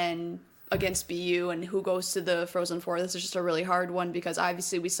 Denver and against BU and who goes to the Frozen Four. This is just a really hard one because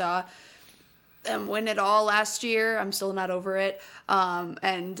obviously we saw them win it all last year. I'm still not over it.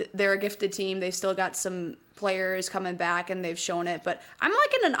 And they're a gifted team. They've still got some players coming back and they've shown it. But I'm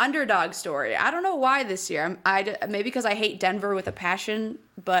liking an underdog story. I don't know why this year. Maybe because I hate Denver with a passion,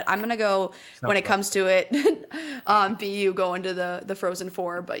 but I'm going to go when it comes to it. BU going to the Frozen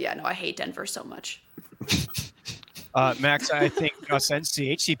Four. But yeah, no, I hate Denver so much. Max, I think us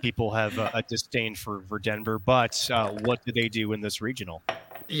NCHC people have a disdain for Denver, but what do they do in this regional?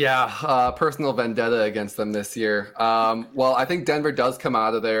 Yeah, personal vendetta against them this year. Well, I think Denver does come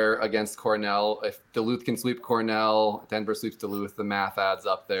out of there against Cornell. If Duluth can sweep Cornell, Denver sweeps Duluth, the math adds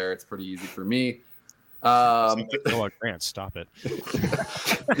up there. It's pretty easy for me. Grant, stop it.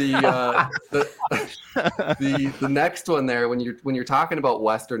 The next one there, when you're talking about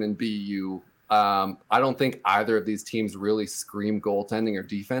Western and BU, I don't think either of these teams really scream goaltending or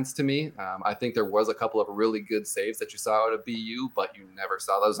defense to me. I think there was a couple of really good saves that you saw out of BU, but you never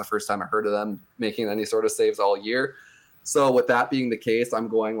saw. That was the first time I heard of them making any sort of saves all year. So with that being the case, I'm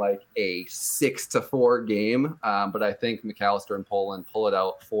going like a 6-4 game. But I think McAllister and Poland pull it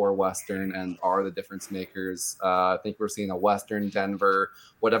out for Western and are the difference makers. I think we're seeing a Western Denver,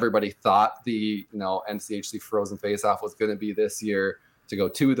 what everybody thought the NCHC Frozen Faceoff was going to be this year, to go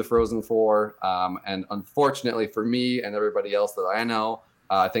to the Frozen Four. And unfortunately for me and everybody else that I know,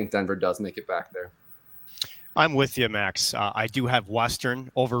 I think Denver does make it back there. I'm with you, Max. I do have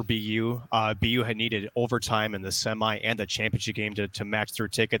Western over BU. BU had needed overtime in the semi and the championship game to match their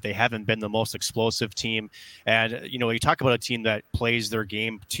ticket. They haven't been the most explosive team. And, you talk about a team that plays their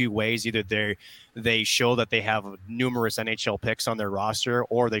game two ways. Either they show that they have numerous NHL picks on their roster,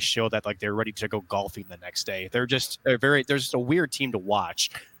 or they show that they're ready to go golfing the next day. They're just a weird team to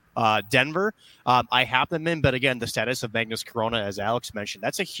watch. Denver, I have them in, but again, the status of Magnus Corona, as Alex mentioned,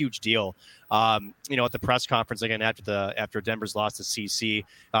 that's a huge deal. At the press conference again after Denver's loss to CC,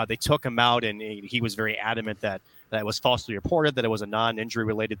 they took him out, and he was very adamant that it was falsely reported, that it was a non-injury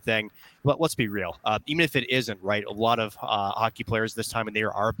related thing. But let's be real, even if it isn't, right? A lot of hockey players this time of the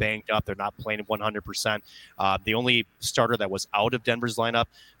year are banged up. They're not playing 100%. The only starter that was out of Denver's lineup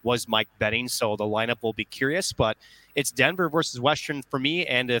was Mike Betting, so the lineup will be curious, but it's Denver versus Western for me,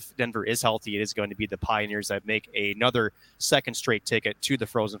 and if Denver is healthy, it is going to be the Pioneers that make another second straight ticket to the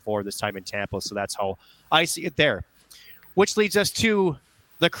Frozen Four, this time in Tampa, so that's how I see it there. Which leads us to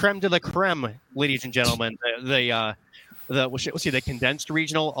the creme de la creme, ladies and gentlemen, the the condensed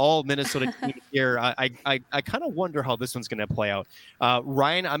regional, all Minnesota teams here. I kind of wonder how this one's going to play out.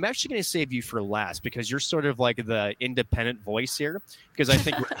 Ryan, I'm actually going to save you for last because you're sort of like the independent voice here, because I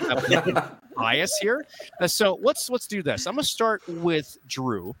think we're going to have bias here. So let's do this. I'm going to start with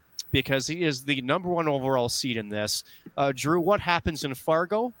Drew because he is the number 1 overall seed in this. Drew, what happens in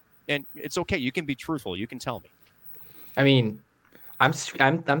Fargo? And it's okay. You can be truthful. You can tell me. I mean, I'm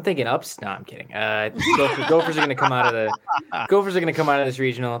thinking ups. No, I'm kidding. Gophers are going to come out of this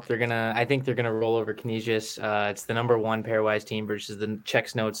regional. I think they're gonna roll over Canisius. It's the number 1 pairwise team versus the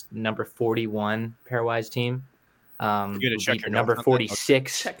Chex Notes number 41 pairwise team. The number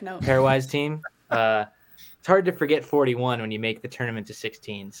 46 pairwise team. It's hard to forget 41 when you make the tournament to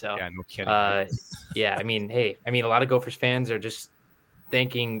 16. So yeah, no kidding. Yeah. I mean, a lot of Gophers fans are just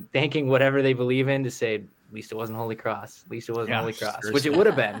thanking whatever they believe in to say, at least it wasn't Holy Cross. At least it wasn't Holy Cross, which it would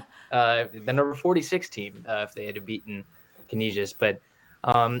have been the number 46 team if they had beaten Canisius. But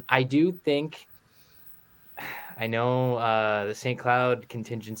I do think, I know the St. Cloud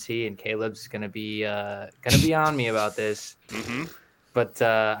contingency and Caleb's going to be on me about this. Mm-hmm. But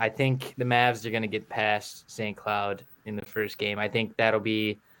I think the Mavs are going to get past St. Cloud in the first game. I think that'll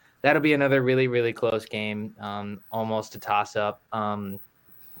be another really, really close game, almost a toss-up.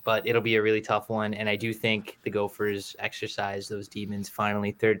 But it'll be a really tough one. And I do think the Gophers exercise those demons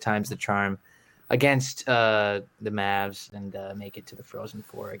finally, 3rd time's the charm, against the Mavs and make it to the Frozen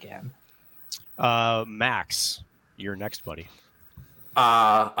Four again. Max, you're next, buddy.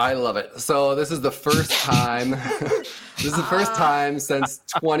 I love it. So this is the first time. This is the first time since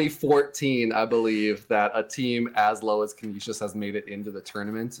 2014, I believe, that a team as low as Canisius has made it into the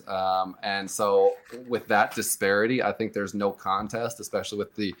tournament. And so with that disparity, I think there's no contest, especially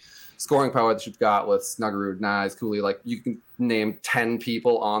with the scoring power that you've got with Snuggerud, Nyes, Cooley. Like, you can name 10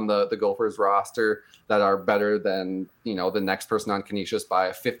 people on the Gophers roster that are better than, the next person on Canisius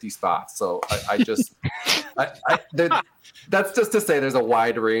by 50 spots. So that's just to say there's a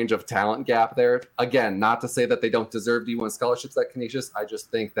wide range of talent gap there. Again, not to say that they don't deserve D1 scholarships at Canisius. I just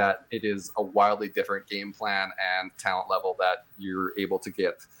think that it is a wildly different game plan and talent level that you're able to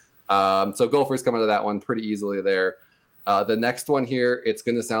get. So Gophers come out of that one pretty easily there. The next one here, it's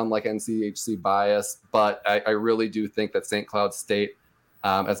going to sound like NCHC bias, but I really do think that St. Cloud State,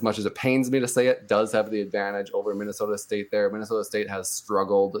 as much as it pains me to say it, does have the advantage over Minnesota State there. Minnesota State has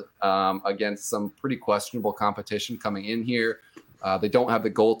struggled against some pretty questionable competition coming in here. They don't have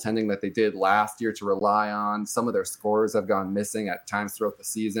the goaltending that they did last year to rely on. Some of their scorers have gone missing at times throughout the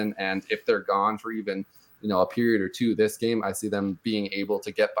season, and if they're gone for even a period or two this game, I see them being able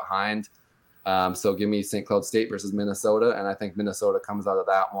to get behind. So give me St. Cloud State versus Minnesota, and I think Minnesota comes out of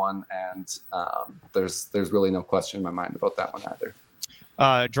that one, and there's really no question in my mind about that one either.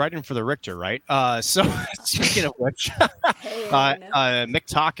 Dryden for the Richter, right? So speaking of which, Mick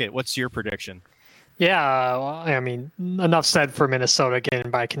Tockett, what's your prediction? Yeah, well, I mean, enough said for Minnesota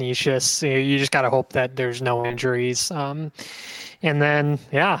getting by Canisius. You just got to hope that there's no injuries. And then,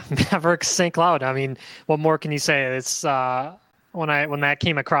 Mavericks, St. Cloud. I mean, what more can you say? It's when that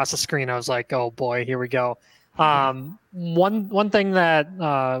came across the screen, I was like, oh boy, here we go. One thing that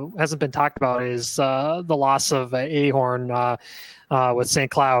hasn't been talked about is the loss of Ahorn with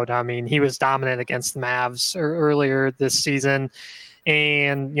St. Cloud. I mean, he was dominant against the Mavs earlier this season.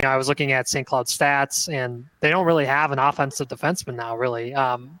 And, I was looking at St. Cloud stats, and they don't really have an offensive defenseman now, really.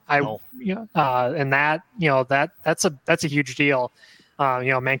 And that's a huge deal.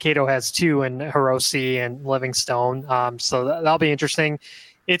 Mankato has 2 in Hiroshi and Livingstone. So that'll be interesting.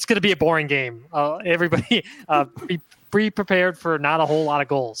 It's going to be a boring game. Everybody be prepared for not a whole lot of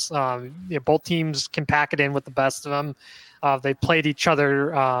goals. Both teams can pack it in with the best of them. They played each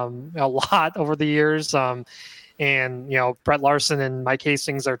other a lot over the years. And Brett Larson and Mike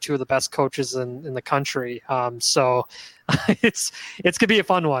Hastings are 2 of the best coaches in the country. So it's gonna be a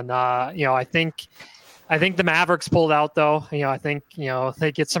fun one. I think the Mavericks pulled out though. I think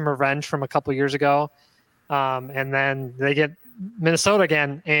they get some revenge from a couple years ago, and then they get Minnesota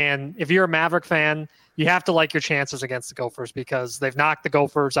again. And if you're a Maverick fan, you have to like your chances against the Gophers because they've knocked the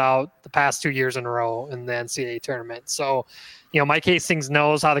Gophers out the past 2 years in a row in the NCAA tournament. So, Mike Hastings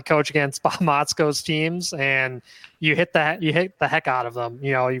knows how to coach against Bob Motzko's teams, and you hit the heck out of them.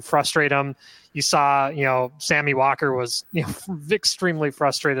 You frustrate them. You saw, Sammy Walker was extremely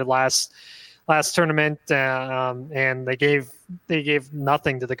frustrated last tournament, and they gave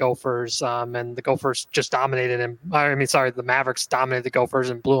nothing to the Gophers, and the Gophers just dominated him. The Mavericks dominated the Gophers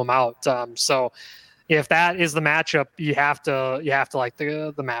and blew them out. So if that is the matchup, you have to like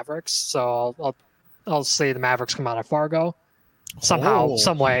the Mavericks. So I'll say the Mavericks come out of Fargo somehow,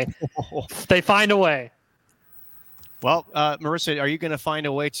 some way. They find a way. Well, Marissa, are you going to find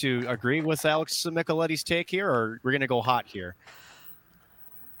a way to agree with Alex Micheletti's take here, or we're going to go hot here?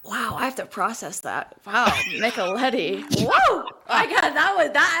 Wow, I have to process that. Wow, Micheletti. Whoa! I got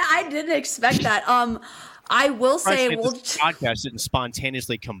that. I didn't expect that. I will say, this podcast didn't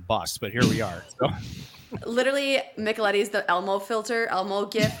spontaneously combust, but here we are. So. Literally, Micheletti's the Elmo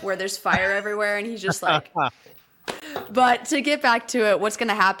gif, where there's fire everywhere, and he's just like. But to get back to it, what's going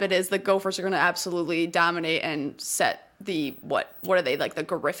to happen is the Gophers are going to absolutely dominate and set the what are they, like the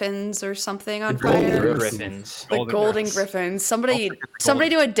Griffins or something on fire? Griffins. The Golden Griffins. Somebody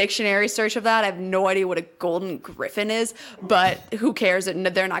do a dictionary search of that. I have no idea what a Golden Griffin is, but who cares?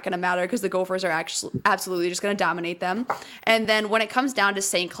 They're not going to matter because the Gophers are actually absolutely just going to dominate them. And then when it comes down to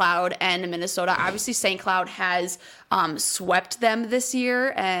St. Cloud and Minnesota, obviously St. Cloud has swept them this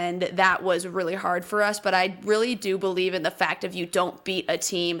year, and that was really hard for us. But I really do believe in the fact of you don't beat a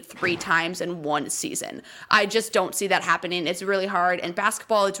team 3 times in one season. I just don't see that happening. It's really hard in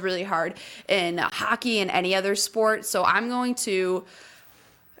basketball. It's really hard in hockey and any other sport. So I'm going to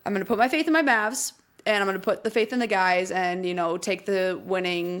put my faith in my Mavs, and I'm going to put the faith in the guys, and take the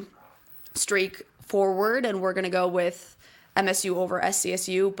winning streak forward. And we're going to go with MSU over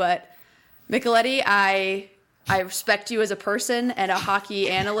SCSU. But Micheletti, I respect you as a person and a hockey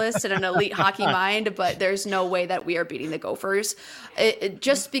analyst and an elite hockey mind, but there's no way that we are beating the Gophers.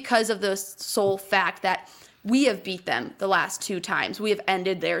 Just because of the sole fact that we have beat them the last 2 times. We have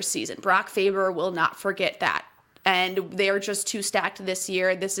ended their season. Brock Faber will not forget that. And they are just too stacked this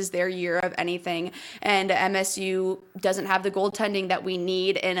year. This is their year of anything. And MSU doesn't have the goaltending that we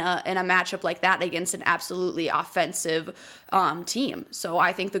need in a matchup like that against an absolutely offensive team. So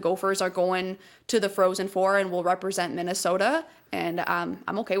I think the Gophers are going to the Frozen Four and will represent Minnesota. And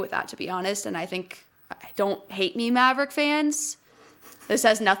I'm okay with that, to be honest. And I think, don't hate me, Maverick fans. This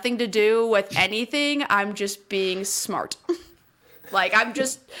has nothing to do with anything. I'm just being smart. Like, I'm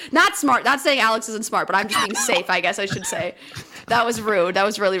just not smart. Not saying Alex isn't smart, but I'm just being safe, I guess I should say. That was rude. That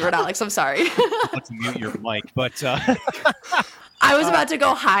was really rude, Alex. I'm sorry. Let's mute your mic. But I was about to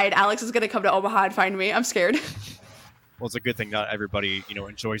go hide. Alex is going to come to Omaha and find me. I'm scared. Well, it's a good thing not everybody,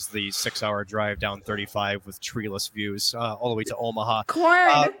 enjoys the 6-hour drive down 35 with treeless views all the way to Omaha.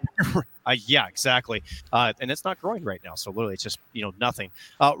 Corn. Yeah, exactly. And it's not growing right now, so literally it's just nothing.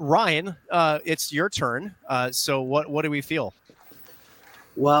 Ryan, it's your turn. So what do we feel?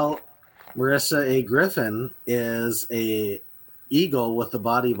 Well, Marissa, a griffin is a eagle with the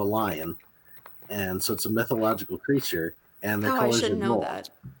body of a lion, and so it's a mythological creature. And the colors are gold. That.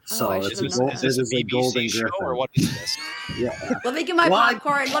 So is this a golden show griffin. Or what is this? Yeah. Let me get my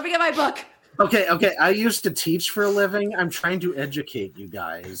popcorn. Let me get my book. Okay. I used to teach for a living. I'm trying to educate you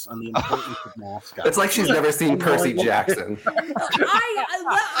guys on the importance of mascots. It's like she's never seen Percy Jackson.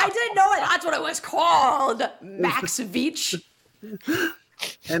 I didn't know it. That's what it was called. Max Veach.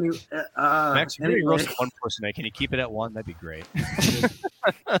 Max, you really roast one person. Can you keep it at 1? That'd be great.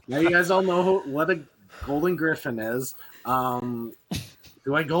 Now you guys all know what a golden griffin is.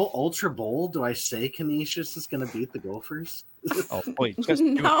 Do I go ultra bold? Do I say Canisius is going to beat the Gophers? Oh, wait, just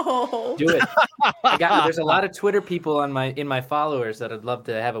no. Do it. There's a lot of Twitter people in my followers that I'd love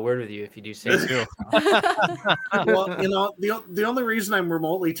to have a word with you if you do say so. Well, the only reason I'm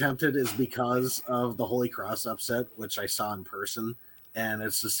remotely tempted is because of the Holy Cross upset, which I saw in person. And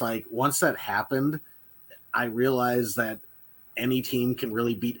it's just like, once that happened, I realized that any team can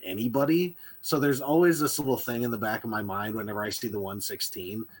really beat anybody. So there's always this little thing in the back of my mind whenever I see the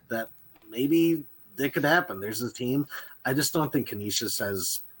 116 that maybe it could happen. There's a team. I just don't think Canisius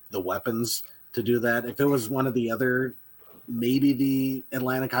has the weapons to do that. If it was one of the other, maybe the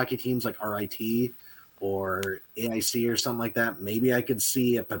Atlantic hockey teams like RIT or AIC or something like that, maybe I could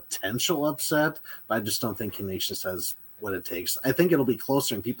see a potential upset, but I just don't think Canisius has what it takes. I think it'll be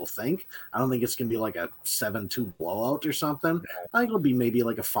closer than people think. I don't think it's going to be like a 7-2 blowout or something. I think it'll be maybe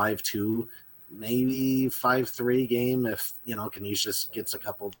like a 5-2, maybe 5-3 game if, Canisius gets a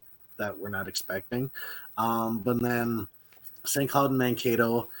couple that we're not expecting. But then St. Cloud and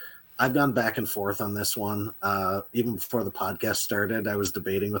Mankato, I've gone back and forth on this one. Even before the podcast started, I was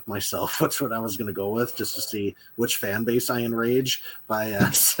debating with myself which one I was going to go with just to see which fan base I enrage by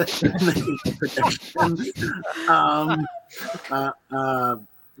making a prediction.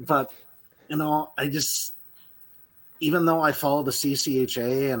 But, I just, even though I follow the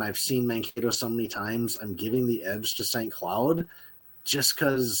CCHA and I've seen Mankato so many times, I'm giving the edge to St. Cloud just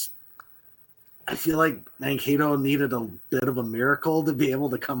because I feel like Mankato needed a bit of a miracle to be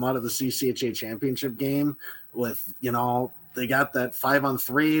able to come out of the CCHA championship game with, they got that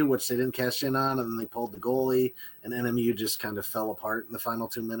 5-on-3, which they didn't cash in on, and then they pulled the goalie, and NMU just kind of fell apart in the final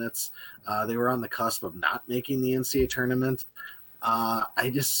 2 minutes. They were on the cusp of not making the NCAA tournament.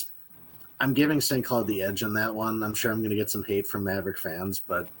 I'm giving St. Cloud the edge on that one. I'm sure I'm going to get some hate from Maverick fans,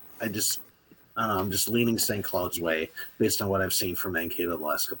 but I don't know, I'm just leaning St. Cloud's way based on what I've seen from Mankato the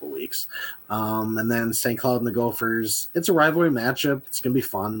last couple of weeks. And then St. Cloud and the Gophers, it's a rivalry matchup. It's going to be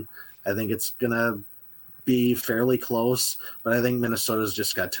fun. I think it's going to be fairly close, but I think Minnesota's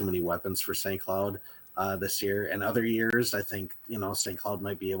just got too many weapons for St. Cloud this year. And other years, I think, St. Cloud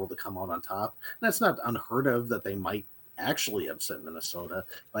might be able to come out on top. And that's not unheard of that they might actually upset Minnesota,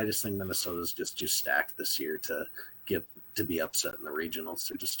 but I just think Minnesota's just too stacked this year to be upset in the regionals.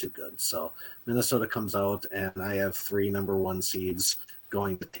 They're just too good. So Minnesota comes out, and I have 3 number 1 seeds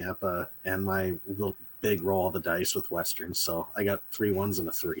going to Tampa, and my real big roll of the dice with Western. So I got 3 1s and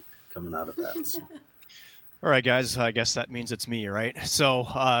a 3 coming out of that. So. All right, guys, I guess that means it's me, right? So,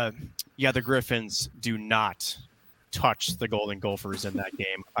 the Griffins do not touch the Golden Gophers in that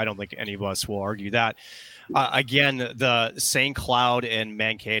game. I don't think any of us will argue that. Again, the St. Cloud and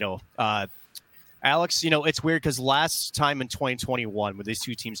Mankato. Alex, it's weird because last time in 2021, when these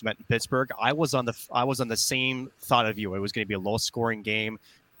two teams met in Pittsburgh, I was on the same thought of you. It was going to be a low-scoring game,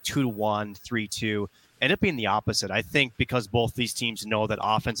 2-1, 3-2. Ended up being the opposite. I think because both these teams know that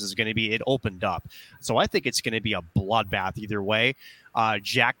offense is going to be, it opened up. So I think it's going to be a bloodbath either way.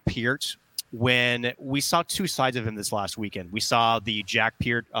 Jack Peart, when we saw 2 sides of him this last weekend, we saw the Jack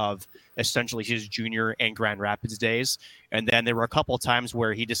Peart of essentially his junior and Grand Rapids days. And then there were a couple of times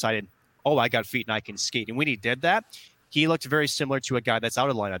where he decided, oh, I got feet and I can skate. And when he did that, he looked very similar to a guy that's out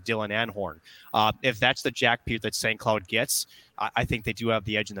of the lineup, Dylan Anhorn. If that's the Jack Peart that St. Cloud gets, I think they do have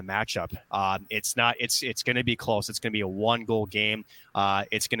the edge in the matchup. It's going to be close. It's going to be a 1-goal game.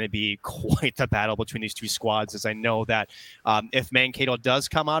 It's going to be quite the battle between these two squads, as I know that if Mankato does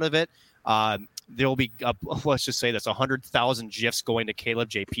come out of it, there'll be, let's just say this, 100,000 GIFs going to Caleb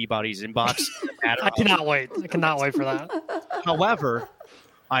J. Peabody's inbox. I cannot wait. I cannot wait for that. However,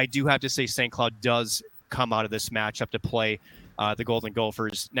 I do have to say St. Cloud does come out of this matchup to play the Golden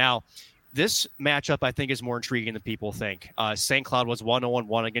Gophers. Now, this matchup, I think, is more intriguing than people think. St. Cloud was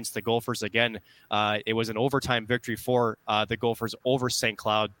 1-0-1 against the Gophers. Again, it was an overtime victory for the Gophers over St.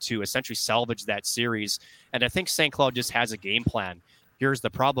 Cloud to essentially salvage that series. And I think St. Cloud just has a game plan. Here's the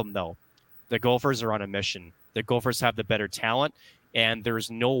problem, though. The Gophers are on a mission. The Gophers have the better talent, and there's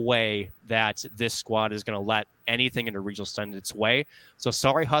no way that this squad is going to let anything in the regional stand its way. So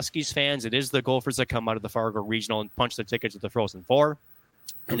sorry, Huskies fans. It is the Gophers that come out of the Fargo Regional and punch the ticket to the Frozen Four.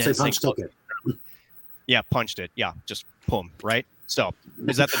 And Don't say punch ticket. Yeah, punched it. Yeah, just boom, right? So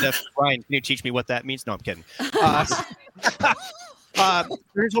is that the def? Ryan, can you teach me what that means? No, I'm kidding.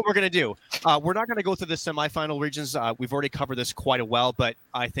 Here's what we're going to do. We're not going to go through the semifinal regions. We've already covered this quite a while, but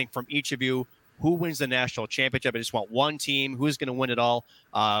I think from each of you, who wins the national championship? I just want one team. Who's going to win it all?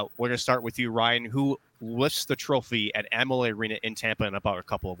 We're going to start with you, Ryan. Who lifts the trophy at MLA Arena in Tampa in about a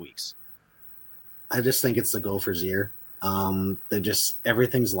couple of weeks? I just think it's the Gophers' year.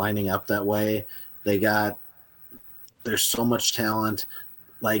 Everything's lining up that way. There's so much talent.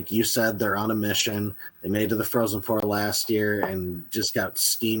 Like you said, they're on a mission. They made it to the Frozen Four last year and just got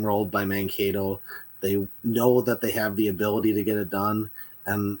steamrolled by Mankato. They know that they have the ability to get it done.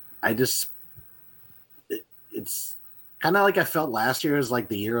 And it's kind of like I felt last year was like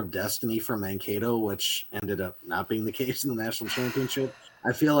the year of destiny for Mankato, which ended up not being the case in the national championship.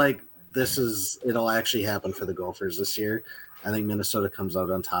 I feel like it'll actually happen for the Gophers this year. I think Minnesota comes out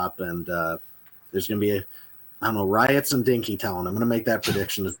on top, and there's going to be riots in Dinkytown. I'm going to make that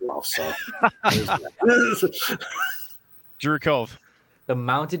prediction as well. So, Drew Cove. The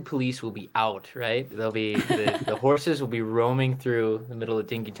mounted police will be out, right? They'll be the horses will be roaming through the middle of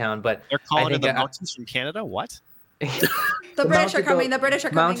Dinkytown. But they're calling it the mountains from Canada. What? The British are coming. The British are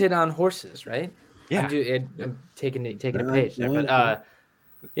coming. Mounted on horses, right? Yeah. I'm taking a page there, but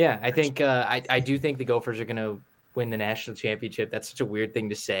yeah, I think I do think the Gophers are going to win the national championship. That's such a weird thing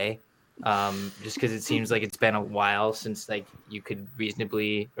to say, just because it seems like it's been a while since you could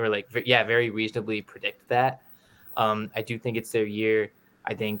reasonably very reasonably predict that. I do think it's their year.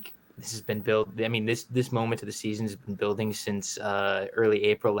 I think this has been built. I mean, this moment of the season has been building since early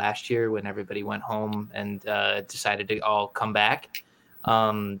April last year when everybody went home and decided to all come back.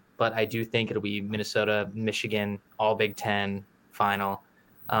 But I do think it'll be Minnesota, Michigan, all Big Ten final.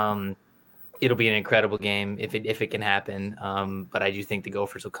 It'll be an incredible game if it can happen. But I do think the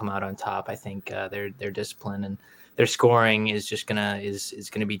Gophers will come out on top. I think their discipline and their scoring is just gonna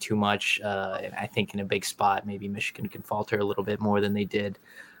be too much. And I think in a big spot, maybe Michigan can falter a little bit more than they did,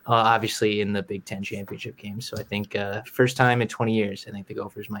 obviously in the Big Ten championship game. So I think first time in 20 years, I think the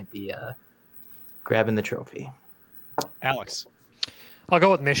Gophers might be grabbing the trophy. Alex. I'll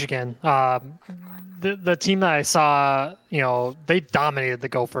go with Michigan. The team that I saw, they dominated the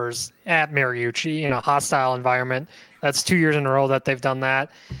Gophers at Mariucci in a hostile environment. That's 2 years in a row that they've done that.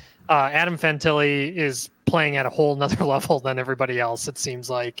 Adam Fantilli is playing at a whole nother level than everybody else, it seems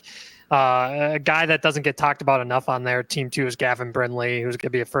like. A guy that doesn't get talked about enough on their team too is Gavin Brindley, who's going to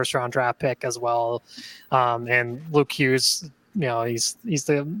be a first-round draft pick as well. And Luke Hughes, he's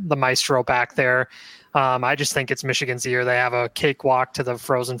the maestro back there. I just think it's Michigan's year. They have a cakewalk to the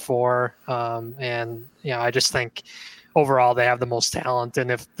Frozen Four. And I just think overall they have the most talent.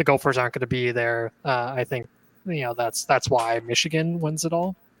 And if the Gophers aren't going to be there, I think, that's why Michigan wins it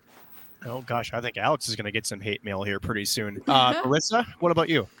all. Oh, gosh. I think Alex is going to get some hate mail here pretty soon. Marissa, what about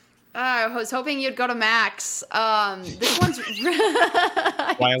you? I was hoping you'd go to Max. This one's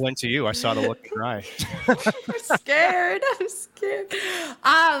Why I went to you. I saw the look in your eye. I'm scared.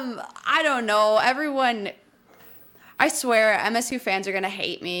 I don't know. Everyone, I swear, MSU fans are going to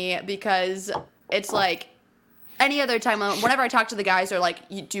hate me because it's like any other time. Whenever I talk to the guys, they're like,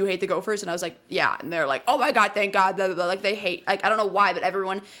 do you hate the Gophers? And I was like, yeah. And they're like, oh my God, thank God. Blah, blah, blah. Like they hate, like, I don't know why, but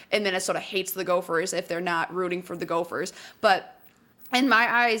everyone in Minnesota hates the Gophers if they're not rooting for the Gophers. But in my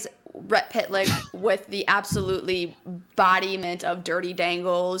eyes, Rhett Pitlick with the absolutely embodiment of Dirty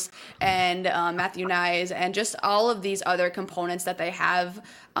Dangles and Matthew Nyes and just all of these other components that they have.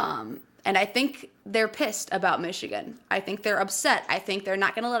 And I think they're pissed about Michigan. I think they're upset. I think they're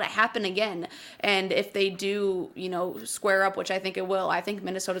not going to let it happen again. And if they do, square up, which I think it will, I think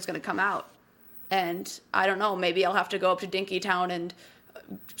Minnesota's going to come out. And I don't know, maybe I'll have to go up to Dinkytown and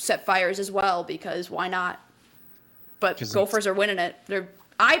set fires as well because why not? But Gophers are winning it.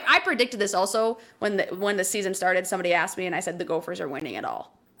 I predicted this also when the season started. Somebody asked me, and I said the Gophers are winning it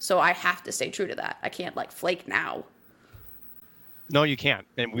all. So I have to stay true to that. I can't flake now. No, you can't,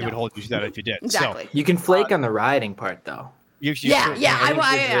 and we would hold you to that if you did. Exactly. So, You can flake on the riding part, though.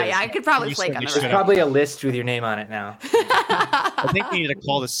 I could probably flake on the There's riding. probably a list with your name on it now. I think we need to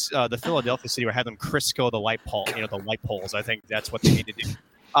call this the Philadelphia City or have them Crisco the light pole, the light poles. I think that's what they need to do.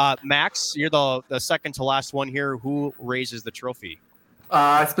 Max, you're the second to last one here. Who raises the trophy?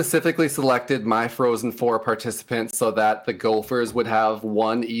 I specifically selected my Frozen Four participants so that the Gophers would have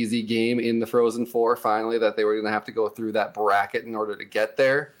one easy game in the Frozen Four, finally, that they were going to have to go through that bracket in order to get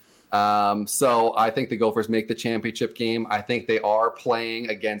there. So I think the Gophers make the championship game. I think they are playing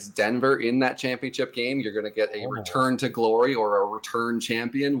against Denver in that championship game. You're going to get a return to glory or a return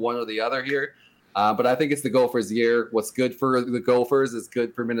champion, one or the other here. But I think it's the Gophers' year. What's good for the Gophers is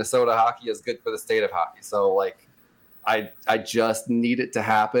good for Minnesota hockey, is good for the state of hockey. So, I just need it to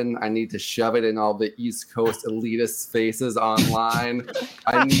happen. I need to shove it in all the East Coast elitist faces online.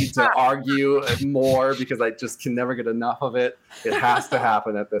 I need to argue more because I just can never get enough of it. It has to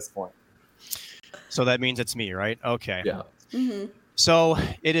happen at this point. So that means it's me, right? Okay. Yeah. Mm-hmm. So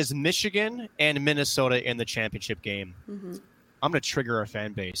it is Michigan and Minnesota in the championship game. Mm-hmm. I'm going to trigger our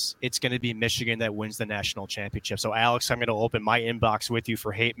fan base. It's going to be Michigan that wins the national championship. So, Alex, I'm going to open my inbox with you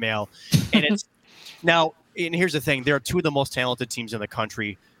for hate mail. And it's now, and here's the thing. There are two of the most talented teams in the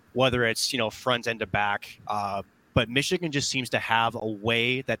country, whether it's, front end to back. But Michigan just seems to have a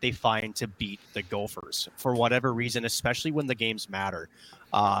way that they find to beat the Gophers for whatever reason, especially when the games matter.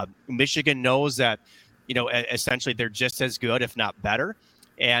 Michigan knows that, essentially they're just as good, if not better.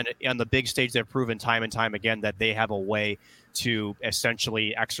 And on the big stage, they've proven time and time again that they have a way to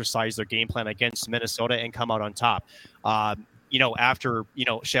essentially exercise their game plan against Minnesota and come out on top. After,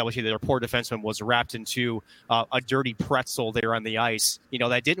 shall we say, their poor defenseman was wrapped into a dirty pretzel there on the ice,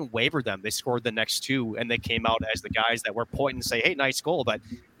 that didn't waver them. They scored the next two, and they came out as the guys that were pointing and say, hey, nice goal, but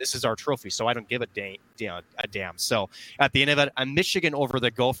this is our trophy, so I don't give a damn. So at the end of it, I'm Michigan over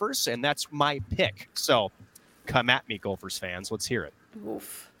the Gophers, and that's my pick. So come at me, Gophers fans. Let's hear it.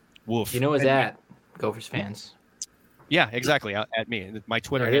 Woof. Woof. It's at Gophers fans. Yeah, exactly. At me. My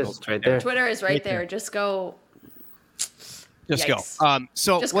Twitter There it handle is, right there. Twitter is right there. Just go. Just Yikes. go.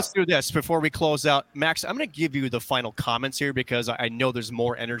 So Just let's do this before we close out. Max, I'm going to give you the final comments here because I know there's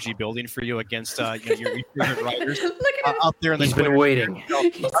more energy building for you against your favorite writers up there in the He's Twitter. been waiting. So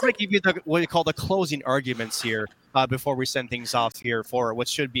I'm going to give you what you call the closing arguments here before we send things off here for what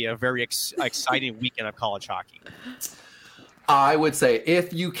should be a very exciting weekend of college hockey. I would say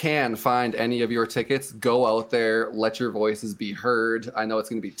if you can find any of your tickets, go out there, let your voices be heard. I know it's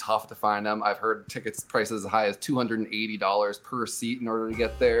going to be tough to find them. I've heard tickets prices as high as $280 per seat in order to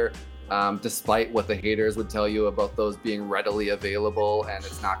get there. despite what the haters would tell you about those being readily available and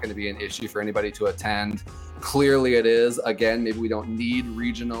it's not going to be an issue for anybody to attend. Clearly it is. Again, maybe we don't need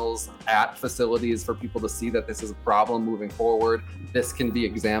regionals at facilities for people to see that this is a problem moving forward. This can be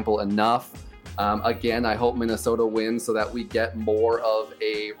example enough. Again, I hope Minnesota wins so that we get more of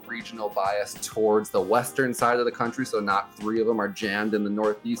a regional bias towards the western side of the country, so not 3 of them are jammed in the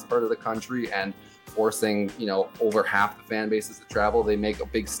northeast part of the country and forcing, over half the fan bases to travel. They make a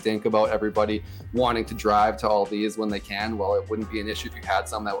big stink about everybody wanting to drive to all these when they can. Well, it wouldn't be an issue if you had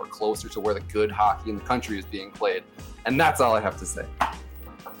some that were closer to where the good hockey in the country is being played. And that's all I have to say.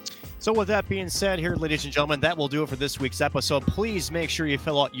 So with that being said here, ladies and gentlemen, that will do it for this week's episode. Please make sure you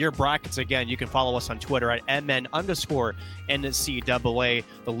fill out your brackets. Again, you can follow us on Twitter at MN_NCAA.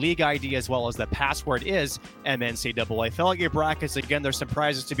 The league ID as well as the password is MNCAA. Fill out your brackets. Again, there's some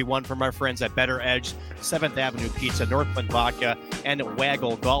prizes to be won from our friends at Better Edge, 7th Avenue Pizza, Northland Vodka, and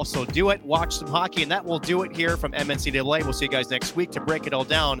Waggle Golf. So do it, watch some hockey, and that will do it here from MNCAA. We'll see you guys next week to break it all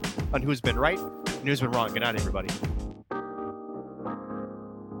down on who's been right and who's been wrong. Good night, everybody.